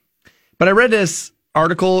much. But I read this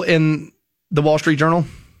article in the Wall Street Journal,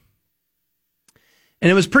 and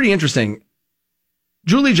it was pretty interesting.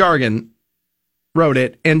 Julie Jargon wrote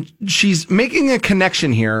it, and she's making a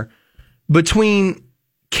connection here between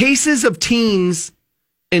cases of teens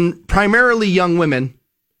and primarily young women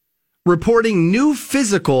reporting new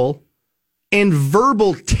physical and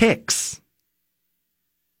verbal tics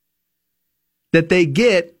that they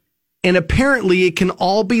get. And apparently it can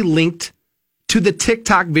all be linked to the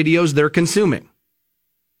TikTok videos they're consuming.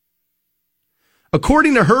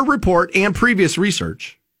 According to her report and previous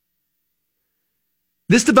research,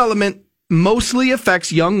 this development mostly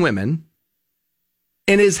affects young women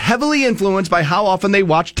and is heavily influenced by how often they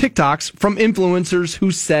watch TikToks from influencers who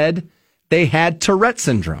said they had Tourette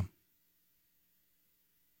syndrome.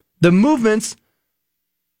 The movements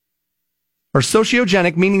are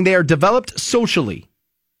sociogenic, meaning they are developed socially,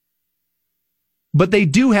 but they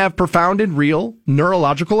do have profound and real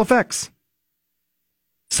neurological effects.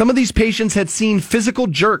 Some of these patients had seen physical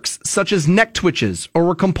jerks, such as neck twitches, or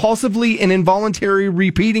were compulsively and involuntarily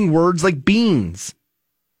repeating words like beans.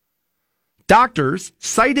 Doctors,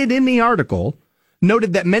 cited in the article,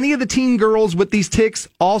 noted that many of the teen girls with these tics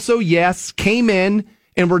also, came in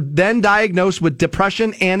and were then diagnosed with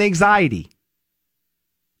depression and anxiety.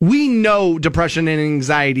 We know depression and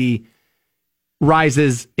anxiety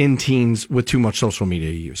rises in teens with too much social media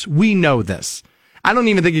use. We know this. I don't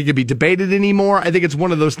even think it could be debated anymore. I think it's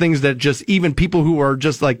one of those things that just even people who are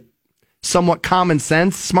just like somewhat common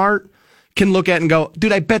sense smart can look at and go,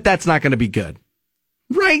 dude, I bet that's not going to be good.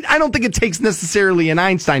 Right? I don't think it takes necessarily an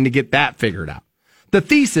Einstein to get that figured out. The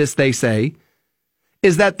thesis, they say,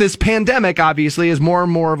 is that this pandemic, obviously, as more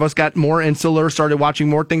and more of us got more insular, started watching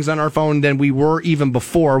more things on our phone than we were even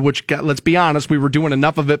before, which, let's be honest, we were doing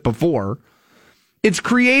enough of it before. It's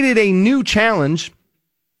created a new challenge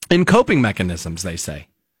in coping mechanisms, they say.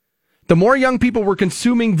 The more young people were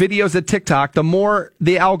consuming videos at TikTok, the more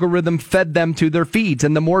the algorithm fed them to their feeds,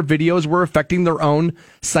 and the more videos were affecting their own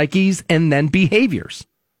psyches and then behaviors.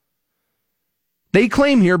 They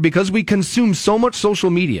claim here, because we consume so much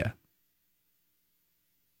social media,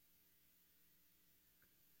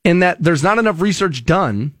 and that there's not enough research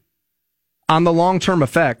done on the long-term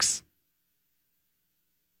effects,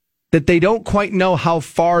 that they don't quite know how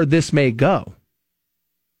far this may go.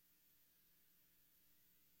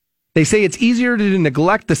 They say it's easier to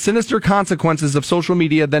neglect the sinister consequences of social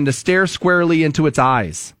media than to stare squarely into its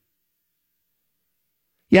eyes.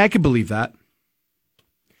 Yeah, I can believe that.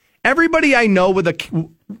 Everybody I know with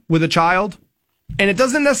a child, and it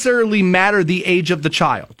doesn't necessarily matter the age of the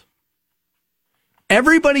child,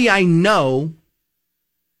 everybody I know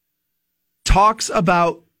talks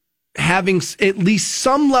about having at least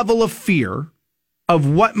some level of fear of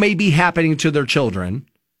what may be happening to their children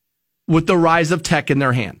with the rise of tech in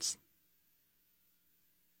their hands.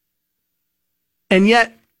 And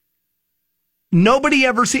yet, nobody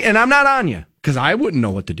ever sees, and I'm not on you, because I wouldn't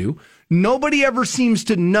know what to do. Nobody ever seems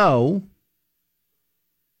to know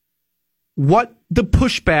what the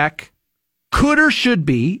pushback could or should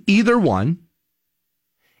be, either one.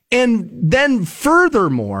 And then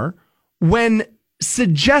furthermore, when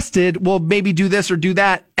suggested, well, maybe do this or do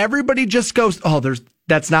that, everybody just goes, oh,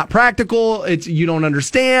 that's not practical. You don't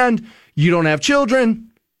understand. You don't have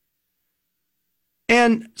children.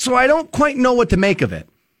 And so I don't quite know what to make of it.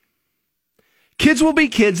 Kids will be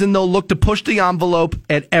kids, and they'll look to push the envelope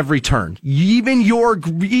at every turn. Even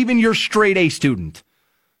your straight A student.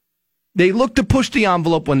 They look to push the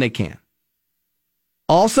envelope when they can.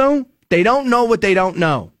 Also, they don't know what they don't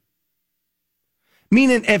know.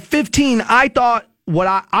 Meaning at 15, I thought what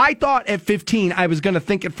I thought at 15, I was going to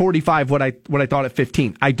think at 45 what I thought at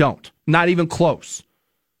 15. I don't. Not even close.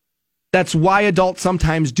 That's why adults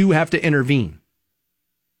sometimes do have to intervene.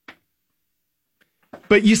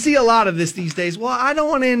 But you see a lot of this these days. Well, I don't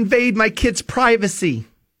want to invade my kid's privacy.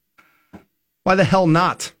 Why the hell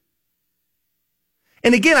not?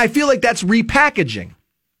 And again, I feel like that's repackaging.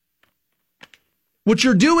 What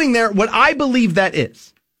you're doing there, what I believe that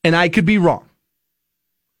is, and I could be wrong,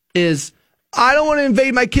 is I don't want to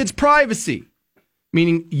invade my kid's privacy.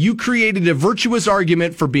 Meaning you created a virtuous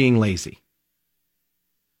argument for being lazy.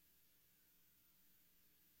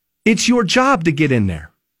 It's your job to get in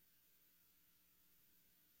there.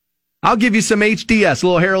 I'll give you some HDS,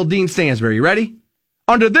 little Harold Dean Stansbury. You ready?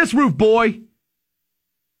 Under this roof, boy.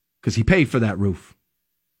 Because he paid for that roof.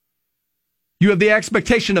 You have the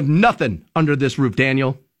expectation of nothing under this roof,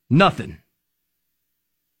 Daniel. Nothing.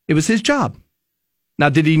 It was his job. Now,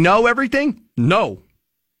 did he know everything? No.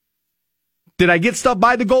 Did I get stuff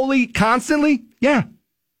by the goalie constantly? Yeah.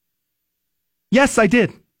 Yes, I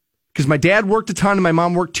did. Because my dad worked a ton and my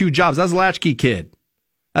mom worked 2 jobs. I was a latchkey kid.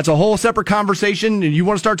 That's a whole separate conversation. And you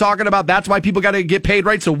want to start talking about that's why people got to get paid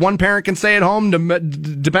right so one parent can stay at home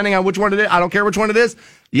depending on which one it is. I don't care which one it is.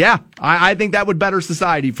 Yeah, I think that would better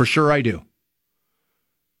society. For sure I do.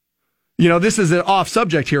 You know, this is an off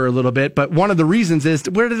subject here a little bit, but one of the reasons is,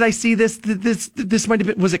 where did I see this? This might have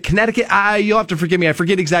been, was it Connecticut? You'll have to forgive me. I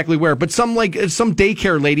forget exactly where, but some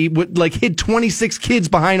daycare lady hid 26 kids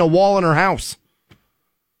behind a wall in her house.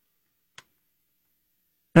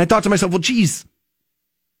 And I thought to myself, well, geez,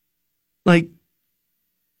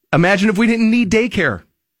 imagine if we didn't need daycare.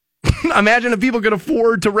 Imagine if people could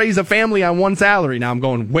afford to raise a family on one salary. Now I'm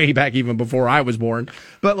going way back even before I was born,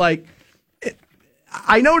 but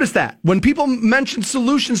I noticed that when people mention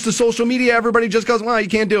solutions to social media, everybody just goes, well, you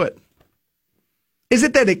can't do it. Is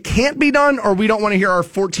it that it can't be done, or we don't want to hear our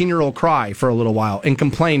 14-year-old cry for a little while and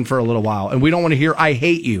complain for a little while, and we don't want to hear I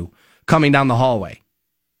hate you coming down the hallway?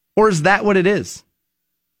 Or is that what it is?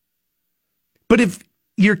 But if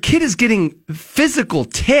your kid is getting physical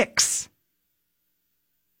tics,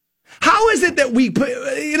 how is it that we put,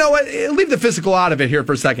 you know what, leave the physical out of it here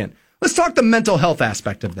for a second. Let's talk the mental health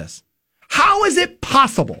aspect of this. How is it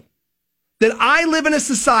possible that I live in a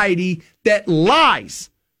society that lies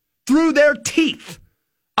through their teeth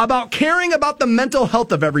about caring about the mental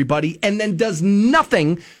health of everybody and then does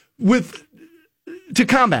nothing to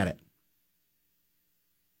combat it?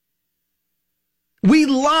 We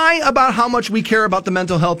lie about how much we care about the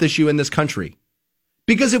mental health issue in this country.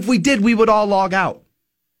 Because if we did, we would all log out.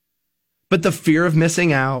 But the fear of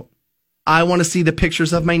missing out, I want to see the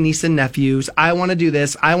pictures of my niece and nephews. I want to do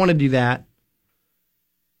this. I want to do that.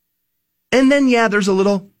 And then, yeah, there's a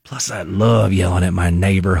little, plus I love yelling at my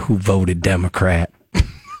neighbor who voted Democrat.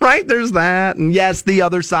 Right? There's that. And yes, the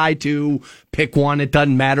other side too. Pick one. It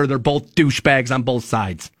doesn't matter. They're both douchebags on both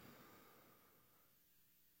sides.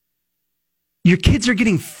 Your kids are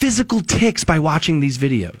getting physical tics by watching these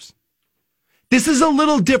videos. This is a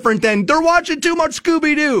little different than they're watching too much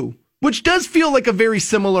Scooby-Doo, which does feel like a very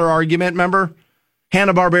similar argument. Remember?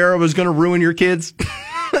 Hanna-Barbera was going to ruin your kids.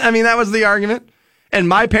 I mean, that was the argument. And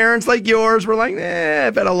my parents, like yours, were like,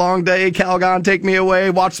 I've had a long day. Calgon, take me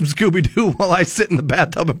away. Watch some Scooby-Doo while I sit in the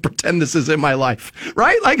bathtub and pretend this is in my life.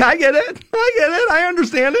 Right? Like, I get it. I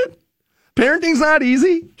understand it. Parenting's not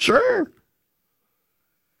easy. Sure.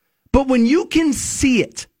 But when you can see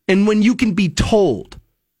it and when you can be told,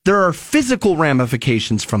 there are physical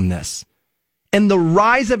ramifications from this. And the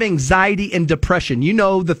rise of anxiety and depression, you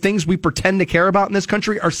know, the things we pretend to care about in this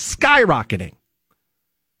country are skyrocketing.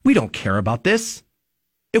 We don't care about this.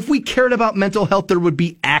 If we cared about mental health, there would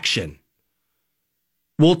be action.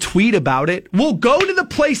 We'll tweet about it. We'll go to the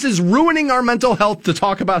places ruining our mental health to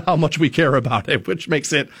talk about how much we care about it, which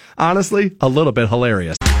makes it, honestly, a little bit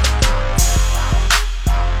hilarious.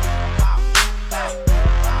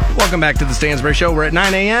 Welcome back to the Stansbury Show. We're at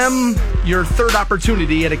 9 a.m. Your third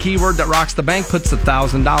opportunity at a keyword that rocks the bank puts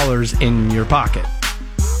 $1,000 in your pocket.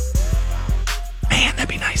 Man, that'd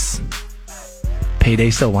be nice.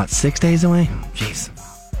 Payday's still, 6 days away? Jeez.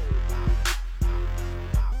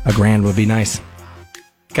 $1,000 would be nice.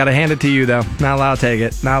 Gotta hand it to you, though. Not allowed to take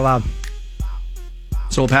it. Not allowed.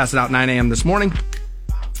 So we'll pass it out 9 a.m. this morning.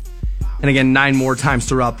 And again, 9 more times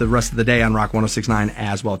throughout the rest of the day on Rock 106.9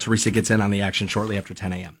 as well. Teresa gets in on the action shortly after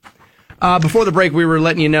 10 a.m. Before the break, we were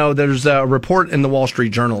letting you know there's a report in the Wall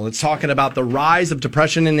Street Journal. It's talking about the rise of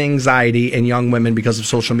depression and anxiety in young women because of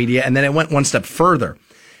social media. And then it went one step further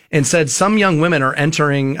and said some young women are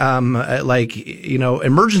entering, emergency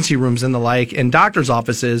rooms and the like in doctor's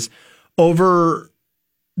offices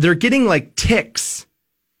they're getting tics,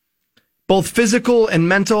 both physical and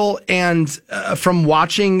mental, and from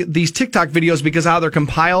watching these TikTok videos because of how they're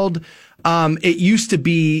compiled. It used to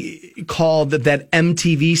be called that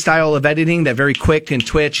MTV style of editing, that very quick and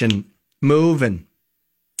twitch and move. And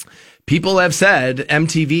people have said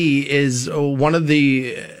MTV is one of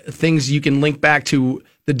the things you can link back to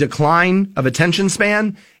the decline of attention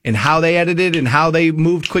span and how they edited and how they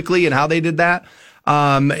moved quickly and how they did that,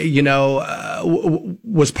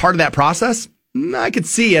 was part of that process. I could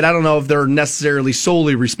see it. I don't know if they're necessarily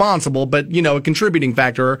solely responsible, but, a contributing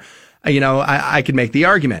factor, I could make the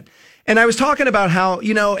argument. And I was talking about how,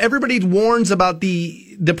 everybody warns about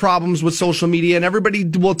the problems with social media, and everybody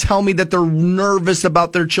will tell me that they're nervous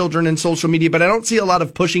about their children and social media, but I don't see a lot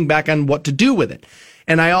of pushing back on what to do with it.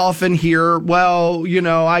 And I often hear, well,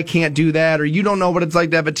 I can't do that, or you don't know what it's like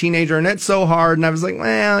to have a teenager, and it's so hard. And I was like,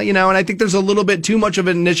 well, and I think there's a little bit too much of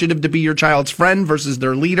an initiative to be your child's friend versus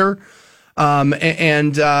their leader.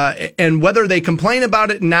 And whether they complain about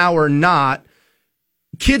it now or not,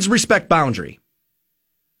 kids respect boundary.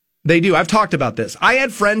 They do. I've talked about this. I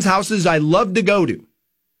had friends' houses I loved to go to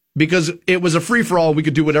because it was a free-for-all. We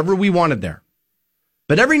could do whatever we wanted there.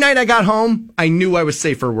 But every night I got home, I knew I was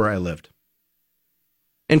safer where I lived.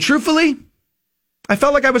 And truthfully, I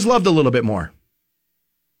felt like I was loved a little bit more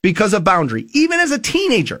because of boundary. Even as a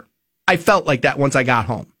teenager, I felt like that once I got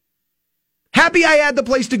home. Happy I had the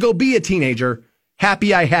place to go be a teenager.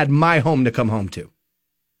 Happy I had my home to come home to.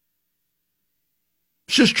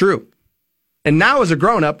 It's just true. And now as a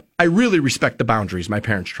grown-up, I really respect the boundaries my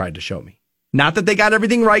parents tried to show me. Not that they got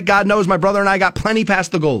everything right. God knows my brother and I got plenty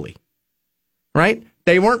past the goalie. Right?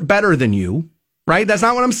 They weren't better than you. Right? That's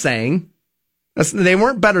not what I'm saying. They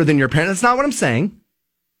weren't better than your parents. That's not what I'm saying.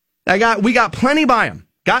 We got plenty by them.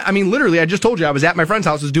 Literally, I just told you I was at my friend's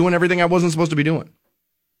house doing everything I wasn't supposed to be doing.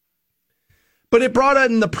 But it brought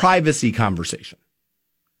in the privacy conversation.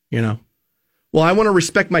 Well, I want to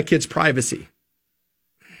respect my kids' privacy.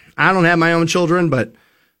 I don't have my own children, but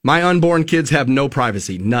my unborn kids have no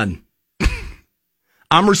privacy. None.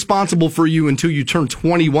 I'm responsible for you until you turn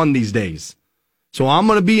 21 these days. So I'm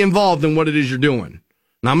going to be involved in what it is you're doing.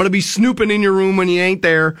 And I'm going to be snooping in your room when you ain't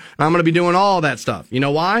there. And I'm going to be doing all that stuff. You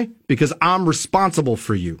know why? Because I'm responsible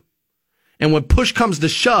for you. And when push comes to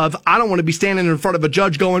shove, I don't want to be standing in front of a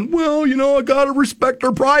judge going, well, I got to respect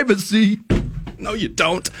her privacy. No, you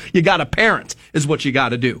don't. You got to parent is what you got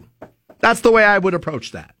to do. That's the way I would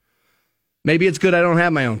approach that. Maybe it's good I don't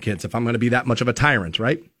have my own kids if I'm going to be that much of a tyrant,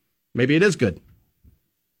 right? Maybe it is good.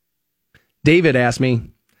 David asked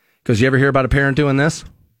me, because you ever hear about a parent doing this?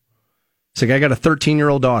 He's like, I got a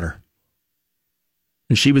 13-year-old daughter.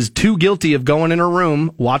 And she was too guilty of going in her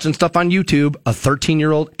room, watching stuff on YouTube a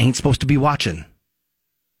 13-year-old ain't supposed to be watching.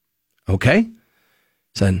 Okay?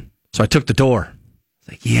 So I took the door.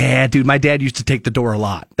 Like, yeah, dude, my dad used to take the door a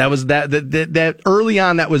lot. That was that early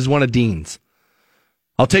on, that was one of Dean's.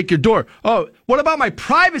 I'll take your door. Oh, what about my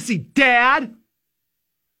privacy, Dad?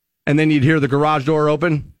 And then you'd hear the garage door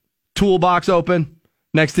open, toolbox open.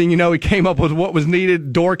 Next thing you know, he came up with what was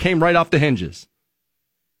needed. Door came right off the hinges.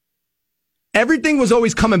 Everything was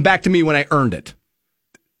always coming back to me when I earned it.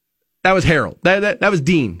 That was Harold. That was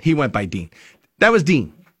Dean. He went by Dean. That was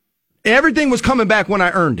Dean. Everything was coming back when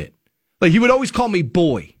I earned it. Like, he would always call me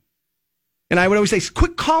boy. And I would always say,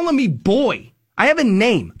 quit calling me boy. I have a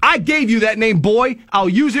name. I gave you that name, boy. I'll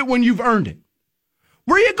use it when you've earned it.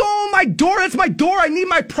 Where you going? My door? That's my door. I need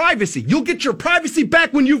my privacy. You'll get your privacy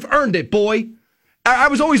back when you've earned it, boy. I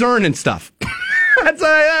was always earning stuff.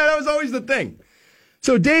 That was always the thing.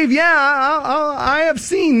 So, Dave, yeah, I have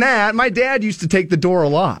seen that. My dad used to take the door a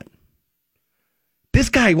lot. This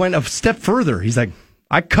guy went a step further. He's like,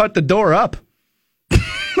 I cut the door up.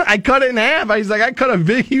 I cut it in half. He's like, I cut a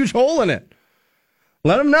big, huge hole in it.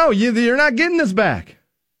 Let him know you're not getting this back.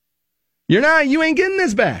 You ain't getting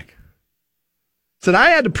this back. Said I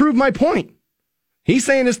had to prove my point. He's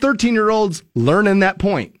saying his 13-year-old's learning that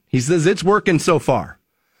point. He says it's working so far.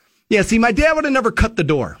 Yeah, see, my dad would have never cut the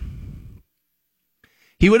door.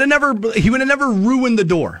 He would have never ruined the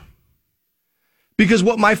door. Because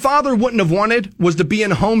what my father wouldn't have wanted was to be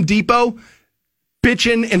in Home Depot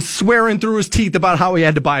bitching and swearing through his teeth about how he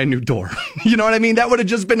had to buy a new door. You know what I mean? That would have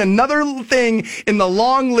just been another thing in the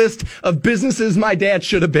long list of businesses my dad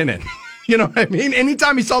should have been in. You know what I mean?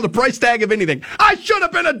 Anytime he saw the price tag of anything, I should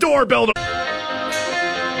have been a door builder.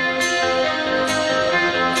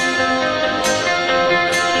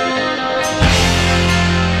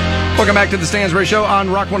 Welcome back to the Stansbury Show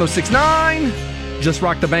on Rock 106.9. Just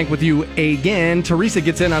rock the bank with you again. Teresa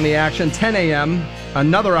gets in on the action, 10 a.m.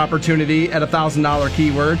 Another opportunity at $1,000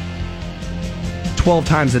 keyword. 12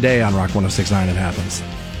 times a day on Rock 106.9 it happens.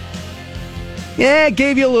 Yeah, it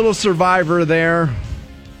gave you a little survivor there.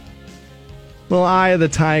 Little eye of the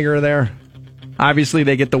tiger there. Obviously,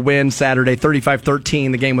 they get the win Saturday,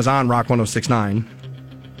 35-13. The game was on Rock 106.9.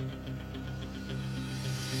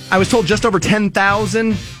 I was told just over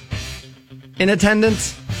 10,000 in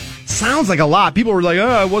attendance. Sounds like a lot. People were like,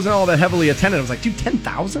 oh, it wasn't all that heavily attended. I was like, dude,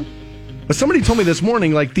 10,000? But somebody told me this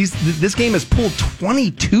morning, like, this game has pulled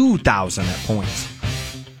 22,000 at points.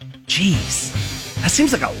 Jeez. That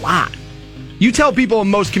seems like a lot. You tell people in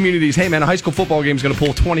most communities, hey, man, a high school football game is going to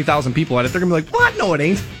pull 20,000 people at it. They're going to be like, what? No, it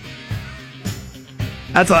ain't.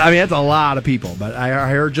 That's a lot of people. But I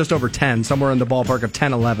heard just over 10, somewhere in the ballpark of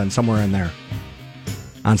 10, 11, somewhere in there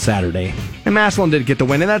on Saturday. And Massillon did get the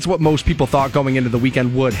win, and that's what most people thought going into the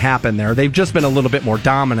weekend would happen there. They've just been a little bit more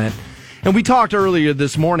dominant. And we talked earlier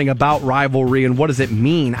this morning about rivalry and what does it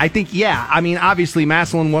mean. I think, obviously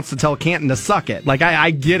Massillon wants to tell Canton to suck it. Like,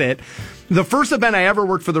 I get it. The first event I ever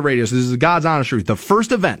worked for the radio, so this is God's honest truth. The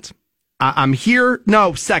first event,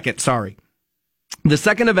 second. The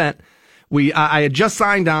second event, I had just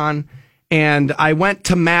signed on, and I went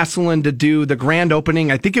to Massillon to do the grand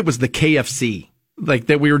opening. I think it was the KFC. Like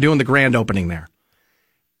that we were doing the grand opening there.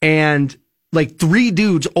 And like 3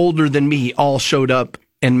 dudes older than me all showed up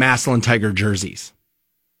in Massillon Tiger jerseys.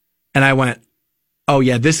 And I went, oh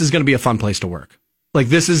yeah, this is going to be a fun place to work. Like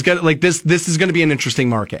this is going to be an interesting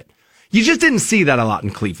market. You just didn't see that a lot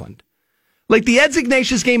in Cleveland. Like the Eds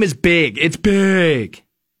Ignatius game is big. It's big.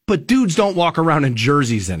 But dudes don't walk around in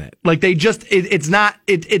jerseys in it. Like they just,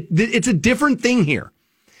 it's a different thing here.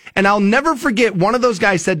 And I'll never forget, one of those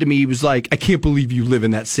guys said to me, he was like, I can't believe you live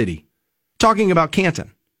in that city. Talking about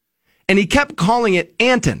Canton. And he kept calling it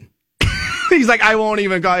Anton. He's like, I won't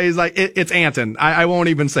even call it. He's like, it's Anton. I won't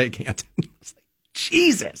even say Canton. It's like,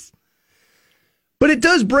 Jesus. But it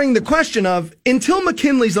does bring the question of, until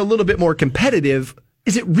McKinley's a little bit more competitive,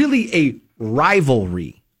 is it really a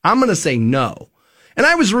rivalry? I'm going to say no. And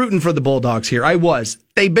I was rooting for the Bulldogs here. I was.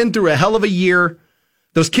 They've been through a hell of a year.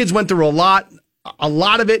 Those kids went through a lot. A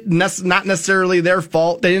lot of it not necessarily their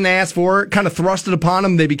fault. They didn't ask for it. Kind of thrust it upon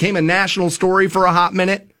them. They became a national story for a hot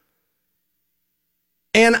minute.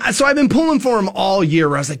 And so I've been pulling for them all year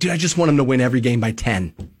where I was like, dude, I just want them to win every game by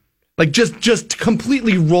 10. Like, just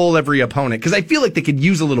completely roll every opponent. Because I feel like they could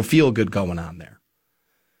use a little feel-good going on there.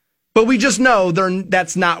 But we just know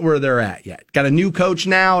that's not where they're at yet. Got a new coach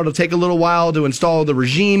now. It'll take a little while to install the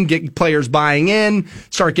regime, get players buying in,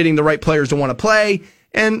 start getting the right players to want to play.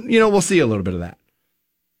 And, we'll see a little bit of that.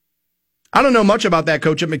 I don't know much about that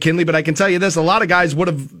coach at McKinley, but I can tell you this. A lot of guys would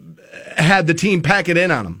have had the team pack it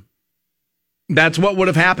in on him. That's what would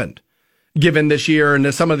have happened, given this year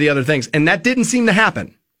and some of the other things. And that didn't seem to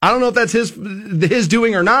happen. I don't know if that's his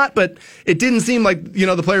doing or not, but it didn't seem like,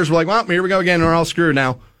 the players were like, well, here we go again, we're all screwed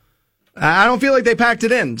now. I don't feel like they packed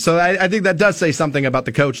it in. So I think that does say something about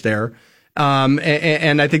the coach there.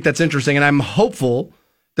 And I think that's interesting. And I'm hopeful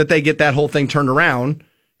that they get that whole thing turned around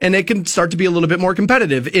and it can start to be a little bit more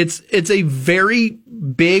competitive. It's a very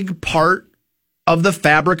big part of the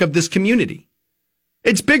fabric of this community.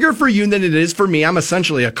 It's bigger for you than it is for me. I'm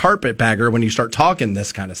essentially a carpetbagger when you start talking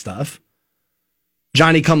this kind of stuff.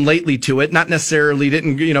 Johnny come lately to it, not necessarily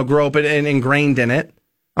didn't, grow up and ingrained in it.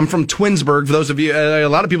 I'm from Twinsburg. For those of you, a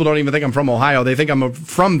lot of people don't even think I'm from Ohio. They think I'm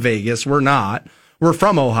from Vegas. We're not. We're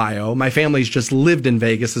from Ohio. My family's just lived in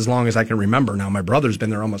Vegas as long as I can remember now. My brother's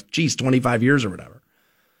been there almost, 25 years or whatever.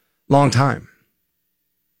 Long time.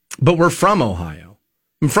 But we're from Ohio.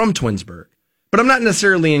 I'm from Twinsburg. But I'm not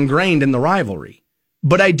necessarily ingrained in the rivalry.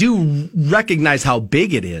 But I do recognize how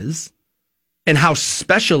big it is and how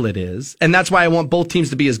special it is. And that's why I want both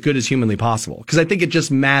teams to be as good as humanly possible. Because I think it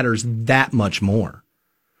just matters that much more.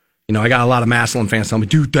 I got a lot of Massillon fans telling me,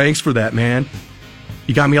 dude, thanks for that, man.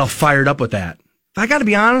 You got me all fired up with that. I got to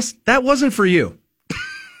be honest, that wasn't for you.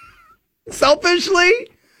 Selfishly,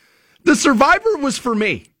 the Survivor was for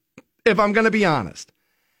me, if I'm going to be honest.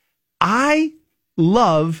 I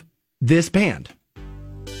love this band.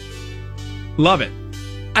 Love it.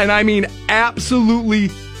 And I mean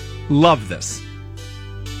absolutely love this.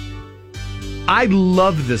 I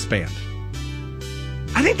love this band.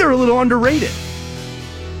 I think they're a little underrated.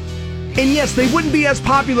 And yes, they wouldn't be as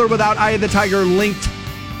popular without Eye of the Tiger linked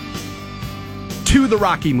to the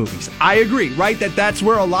Rocky movies. I agree, right? That's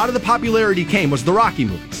where a lot of the popularity came, was the Rocky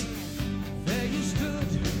movies.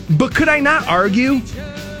 But could I not argue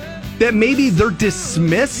that maybe they're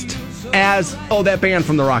dismissed as, oh, that band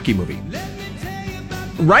from the Rocky movie?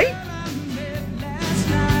 Right?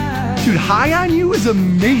 Dude, High on You is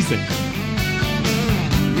amazing.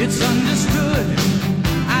 It's understood.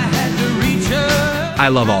 I had to reach her. I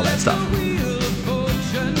love all that stuff.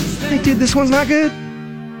 Hey, dude, this one's not good.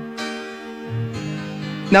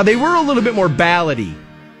 Now, they were a little bit more ballady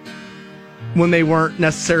when they weren't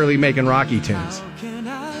necessarily making Rocky tunes.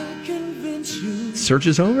 Search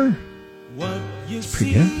is over? It's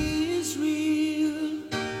pretty good.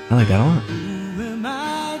 I like that a lot.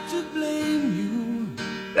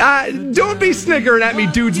 Don't be snickering at me,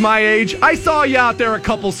 dudes my age. I saw you out there a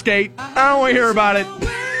couple skate. I don't want to hear about it.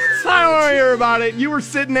 I don't want to hear about it. You were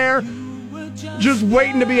sitting there just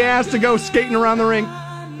waiting to be asked to go skating around the rink.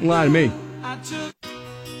 Lie to me.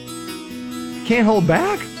 Can't hold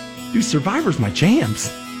back? Dude, Survivor's my jams.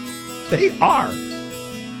 They are.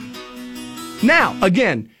 Now,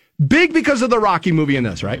 again, big because of the Rocky movie in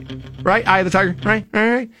this, right? Right? Eye of the Tiger, right? All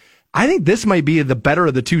right. I think this might be the better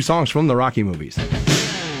of the two songs from the Rocky movies.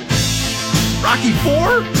 Rocky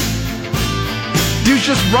 4? Dude's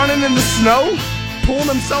just running in the snow, pulling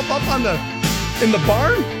himself up in the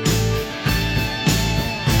barn?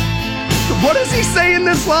 What does he say in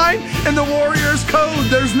this line? In the warrior's code,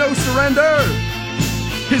 there's no surrender.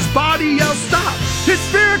 His body yells stop. His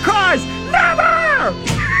spirit cries, never!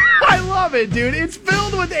 I love it, dude. It's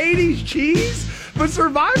filled with 80s cheese, but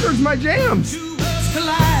Survivor's my jams. Two worlds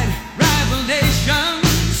collide, rival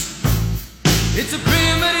nations. It's a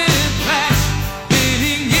primitive clash.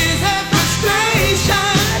 Winning is a frustration.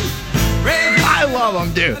 I love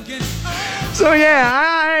them, dude. So yeah,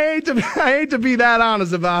 I hate to be that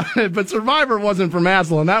honest about it, but Survivor wasn't for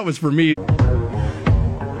Maslin, that was for me.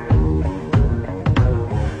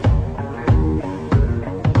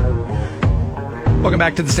 Welcome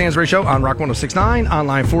back to the Stansbury Show on Rock 106.9,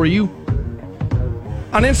 online for you.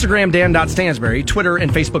 On Instagram, Dan.Stansbury, Twitter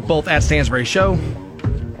and Facebook both at Stansbury Show.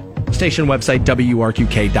 Station website,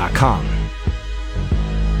 WRQK.com.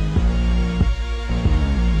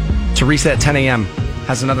 Teresa at 10 a.m.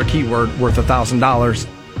 has another keyword worth $1,000.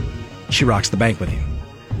 She rocks the bank with you.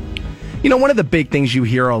 You know, one of the big things you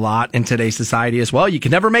hear a lot in today's society is, well, you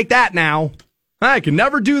can never make that now. I can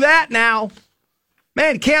never do that now.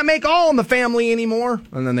 Man, you can't make All in the Family anymore.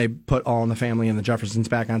 And then they put All in the Family and the Jeffersons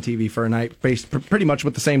back on TV for a night, based pretty much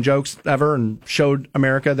with the same jokes ever, and showed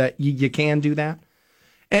America that you can do that.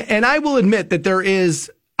 And I will admit that there is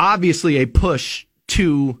obviously a push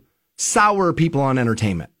to sour people on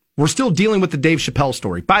entertainment. We're still dealing with the Dave Chappelle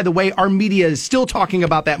story. By the way, our media is still talking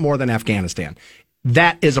about that more than Afghanistan.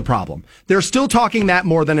 That is a problem. They're still talking that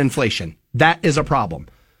more than inflation. That is a problem.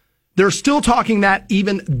 They're still talking that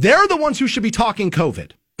even they're the ones who should be talking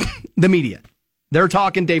COVID, the media. They're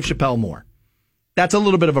talking Dave Chappelle more. That's a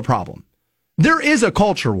little bit of a problem. There is a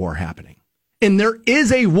culture war happening, and there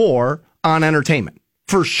is a war on entertainment.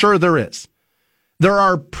 For sure there is. There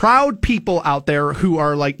are proud people out there who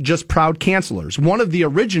are like just proud cancelers. One of the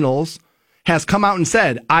originals has come out and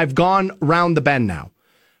said, I've gone round the bend now,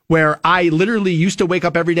 where I literally used to wake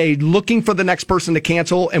up every day looking for the next person to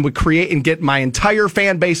cancel and would create and get my entire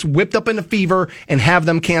fan base whipped up in a fever and have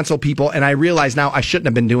them cancel people. And I realize now I shouldn't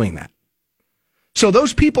have been doing that. So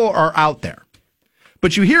those people are out there,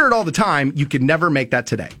 but you hear it all the time. You could never make that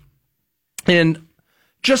today. And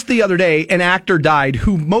just the other day, an actor died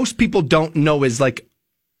who most people don't know his like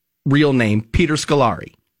real name, Peter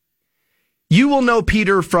Scolari. You will know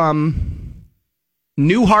Peter from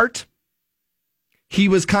Newhart. He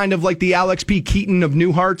was kind of like the Alex P. Keaton of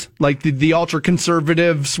Newhart, like the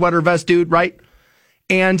ultra-conservative sweater vest dude, right?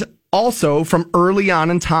 And also from early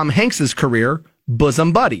on in Tom Hanks's career,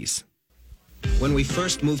 bosom buddies. When we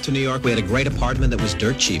first moved to New York, we had a great apartment that was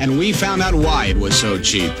dirt cheap. And we found out why it was so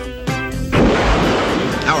cheap.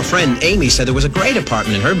 Our friend Amy said there was a great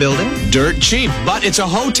apartment in her building. Dirt cheap, but it's a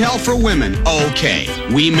hotel for women. Okay,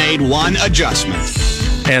 we made one adjustment.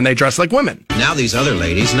 And they dress like women. Now these other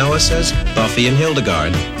ladies know us as Buffy and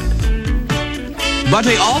Hildegard. But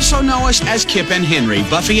they also know us as Kip and Henry,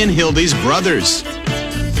 Buffy and Hildy's brothers.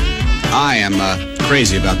 I am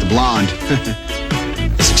crazy about the blonde.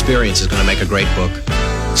 This experience is going to make a great book.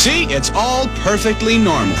 See, it's all perfectly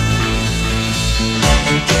normal.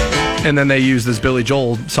 And then they use this Billy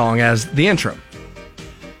Joel song as the intro.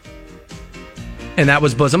 And that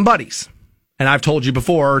was Bosom Buddies. And I've told you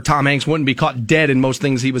before, Tom Hanks wouldn't be caught dead in most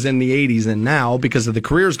things he was in the 80s and now because of the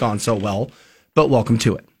career's gone so well. But welcome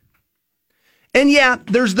to it. And yeah,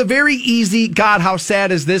 there's the very easy, God, how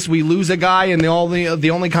sad is this? We lose a guy, and the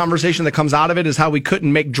only conversation that comes out of it is how we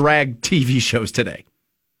couldn't make drag TV shows today.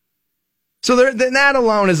 So that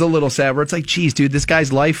alone is a little sad, where it's like, geez, dude, this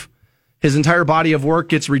guy's life, his entire body of work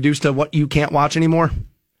gets reduced to what you can't watch anymore.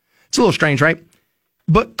 It's a little strange, right?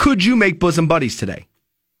 But could you make bosom buddies today?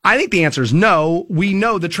 I think the answer is no. We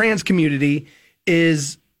know the trans community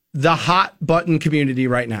is the hot button community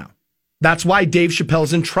right now. That's why Dave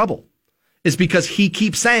Chappelle's in trouble. Is because he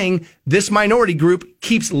keeps saying this minority group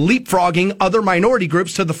keeps leapfrogging other minority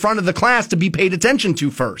groups to the front of the class to be paid attention to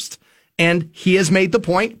first. And he has made the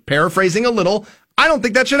point, paraphrasing a little, I don't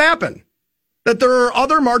think that should happen. That there are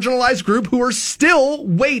other marginalized groups who are still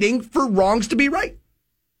waiting for wrongs to be right.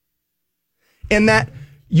 And that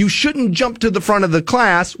you shouldn't jump to the front of the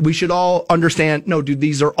class. We should all understand, no, dude,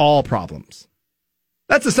 these are all problems.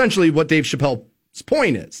 That's essentially what Dave Chappelle's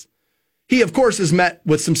point is. He, of course, has met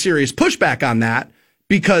with some serious pushback on that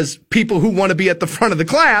because people who want to be at the front of the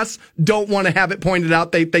class don't want to have it pointed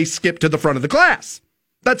out they skip to the front of the class.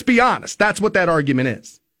 Let's be honest. That's what that argument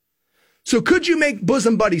is. So could you make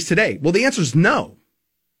bosom buddies today? Well, the answer is no.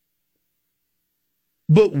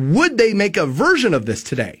 But would they make a version of this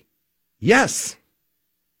today? Yes.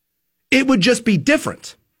 It would just be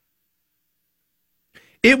different.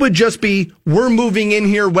 It would just be, we're moving in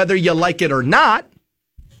here whether you like it or not.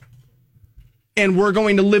 And we're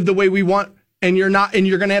going to live the way we want, and you're not, and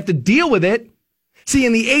you're going to have to deal with it. See,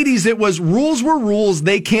 in the 80s, it was rules were rules.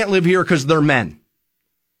 They can't live here because they're men.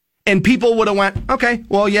 And people would have went, okay,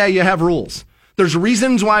 well, yeah, you have rules. There's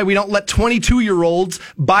reasons why we don't let 22-year-olds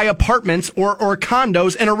buy apartments or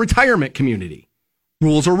condos in a retirement community.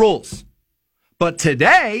 Rules are rules. But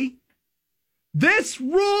today, this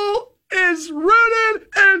rule is rooted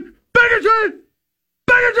in bigotry.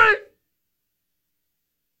 Bigotry.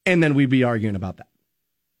 And then we'd be arguing about that.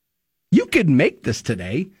 You could make this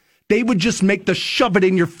today. They would just make the shove it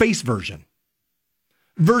in your face version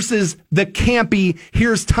versus the campy,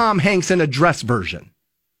 here's Tom Hanks in a dress version.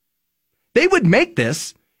 They would make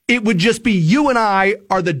this. It would just be you and I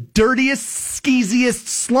are the dirtiest, skeeziest,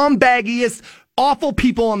 slumbaggiest, awful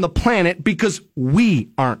people on the planet because we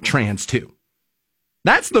aren't trans too.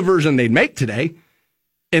 That's the version they'd make today.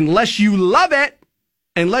 Unless you love it,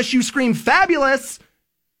 unless you scream fabulous,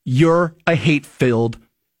 you're a hate-filled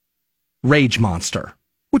rage monster,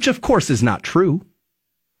 which of course is not true.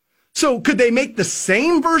 So could they make the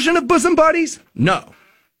same version of bosom buddies? No.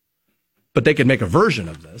 But they could make a version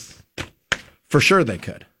of this. For sure they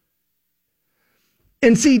could.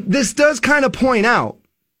 And see, this does kind of point out,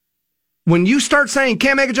 when you start saying,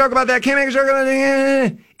 can't make a joke about that, can't make a joke about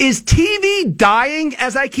that, is TV dying,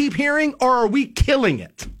 as I keep hearing, or are we killing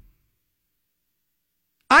it?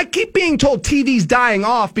 I keep being told TV's dying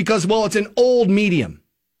off because, well, it's an old medium.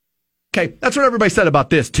 Okay, that's what everybody said about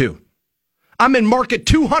this, too. I'm in market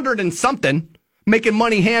 200 and something, making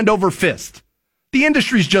money hand over fist. The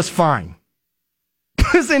industry's just fine.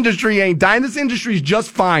 This industry ain't dying. This industry's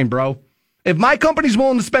just fine, bro. If my company's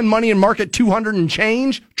willing to spend money in market 200 and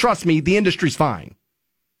change, trust me, the industry's fine.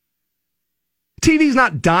 TV's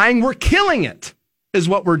not dying. We're killing it, is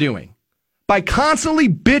what we're doing. By constantly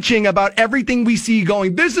bitching about everything we see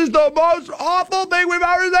going, this is the most awful thing we've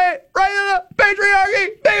ever seen. Right?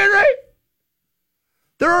 Patriarchy, bigotry.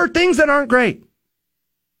 There are things that aren't great.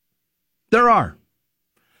 There are.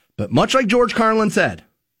 But much like George Carlin said,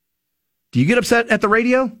 do you get upset at the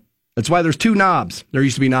radio? That's why there's two knobs. There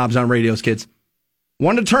used to be knobs on radios, kids.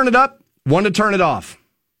 One to turn it up, one to turn it off.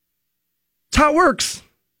 That's how it works.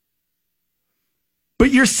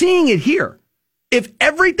 But you're seeing it here. If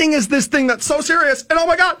everything is this thing that's so serious, and oh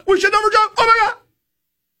my God, we should never joke. Oh my God.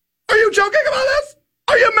 Are you joking about this?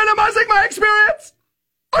 Are you minimizing my experience?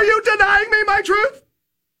 Are you denying me my truth?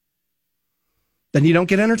 Then you don't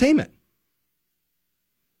get entertainment.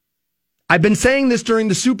 I've been saying this during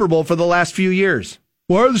the Super Bowl for the last few years.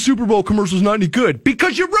 Why are the Super Bowl commercials not any good?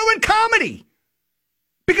 Because you ruined comedy.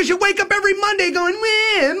 Because you wake up every Monday going,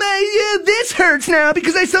 this hurts now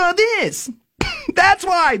because I saw this. That's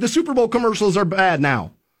why the Super Bowl commercials are bad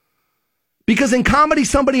now. Because in comedy,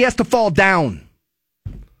 somebody has to fall down.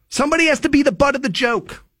 Somebody has to be the butt of the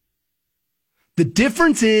joke. The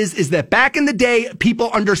difference is that back in the day, people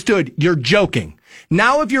understood you're joking.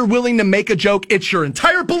 Now, if you're willing to make a joke, it's your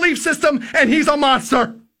entire belief system, and he's a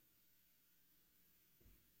monster.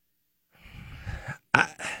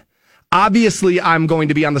 Obviously, I'm going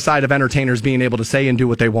to be on the side of entertainers being able to say and do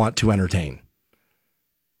what they want to entertain.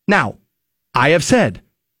 Now, I have said,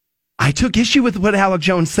 I took issue with what Alex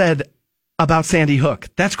Jones said about Sandy Hook.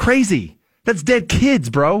 That's crazy. That's dead kids,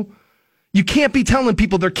 bro. You can't be telling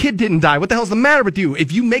people their kid didn't die. What the hell's the matter with you?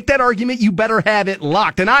 If you make that argument, you better have it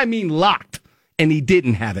locked. And I mean locked. And he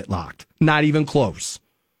didn't have it locked. Not even close.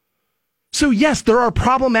 So yes, there are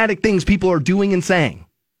problematic things people are doing and saying.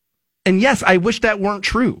 And yes, I wish that weren't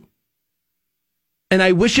true. And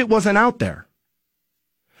I wish it wasn't out there.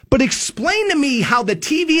 But explain to me how the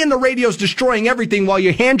TV and the radio is destroying everything while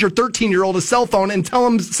you hand your 13-year-old a cell phone and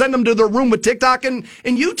send them to their room with TikTok and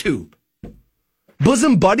YouTube.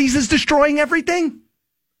 Bosom Buddies is destroying everything?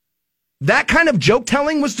 That kind of joke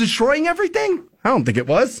telling was destroying everything? I don't think it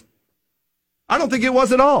was. I don't think it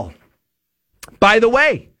was at all. By the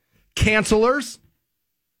way, cancelers,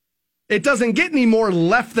 it doesn't get any more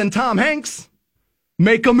left than Tom Hanks.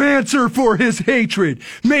 Make him answer for his hatred.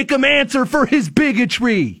 Make him answer for his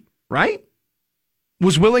bigotry. Right?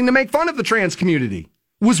 Was willing to make fun of the trans community.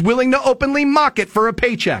 Was willing to openly mock it for a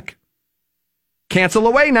paycheck. Cancel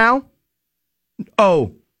away now.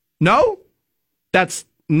 Oh, no? That's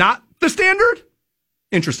not the standard?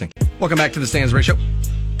 Interesting. Welcome back to the Stansbury Show.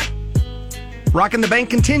 Rockin' the Bank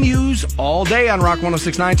continues all day on Rock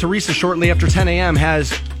 106.9. Teresa, shortly after 10 a.m.,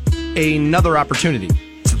 has another opportunity.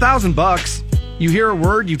 It's $1,000. You hear a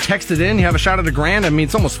word, you text it in, you have a shot at $1,000. I mean,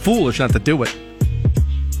 it's almost foolish not to do it.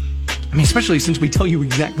 I mean, especially since we tell you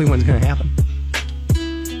exactly when it's going to happen.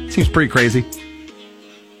 Seems pretty crazy.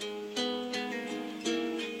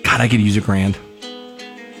 God, I could use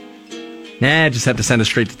 $1,000. Nah, just have to send it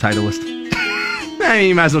straight to Titleist. I mean,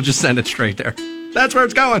 you might as well just send it straight there. That's where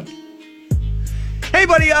it's going. Hey,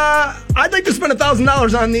 buddy, I'd like to spend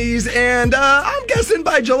 $1,000 on these, and I'm guessing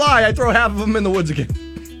by July I throw half of them in the woods again.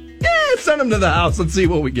 Yeah, send them to the house. Let's see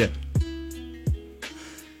what we get.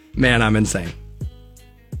 Man, I'm insane.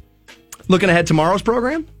 Looking ahead tomorrow's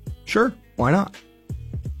program? Sure, why not?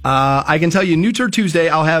 I can tell you, New Tour Tuesday,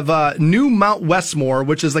 I'll have New Mount Westmore,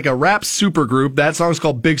 which is like a rap supergroup. That song's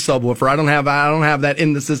called Big Subwoofer. I don't have that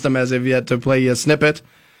in the system as of yet to play a snippet,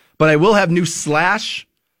 but I will have new Slash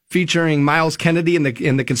featuring Miles Kennedy and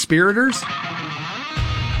the Conspirators.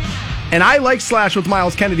 And I like Slash with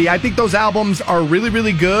Miles Kennedy. I think those albums are really,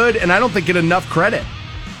 really good, and I don't think get enough credit.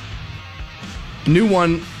 New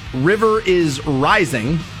one, River is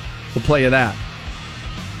Rising. We'll play you that.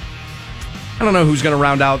 I don't know who's going to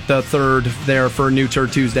round out the third there for New Tour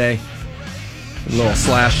Tuesday. A little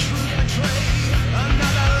Slash.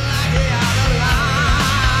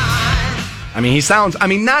 I mean, he sounds,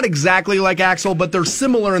 not exactly like Axl, but they're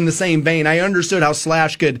similar in the same vein. I understood how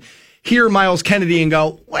Slash could hear Miles Kennedy and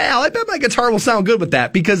go, well, I bet my guitar will sound good with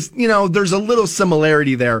that, because, there's a little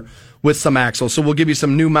similarity there with some Axl. So we'll give you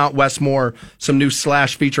some new Mount Westmore, some new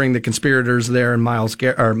Slash featuring the Conspirators there, and Miles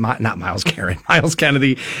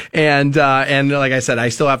Kennedy. And like I said, I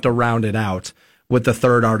still have to round it out with the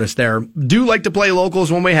third artist there. Do like to play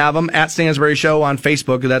locals when we have them at Stansbury Show on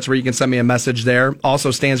Facebook. That's where you can send me a message there. Also,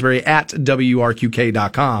 Stansbury at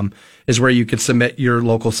WRQK.com is where you can submit your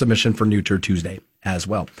local submission for New Tour Tuesday as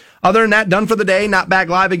well. Other than that, done for the day. Not back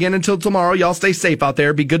live again until tomorrow. Y'all stay safe out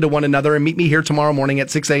there. Be good to one another, and meet me here tomorrow morning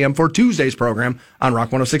at 6 a.m. for Tuesday's program on Rock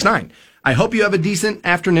 106.9. I hope you have a decent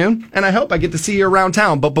afternoon, and I hope I get to see you around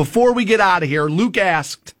town. But before we get out of here, Luke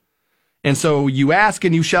asked, and so you ask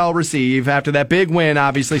and you shall receive. After that big win,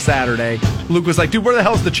 obviously, Saturday, Luke was like, dude, where the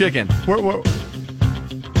hell's the chicken?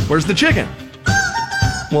 Where's the chicken?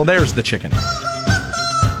 Well, there's the chicken.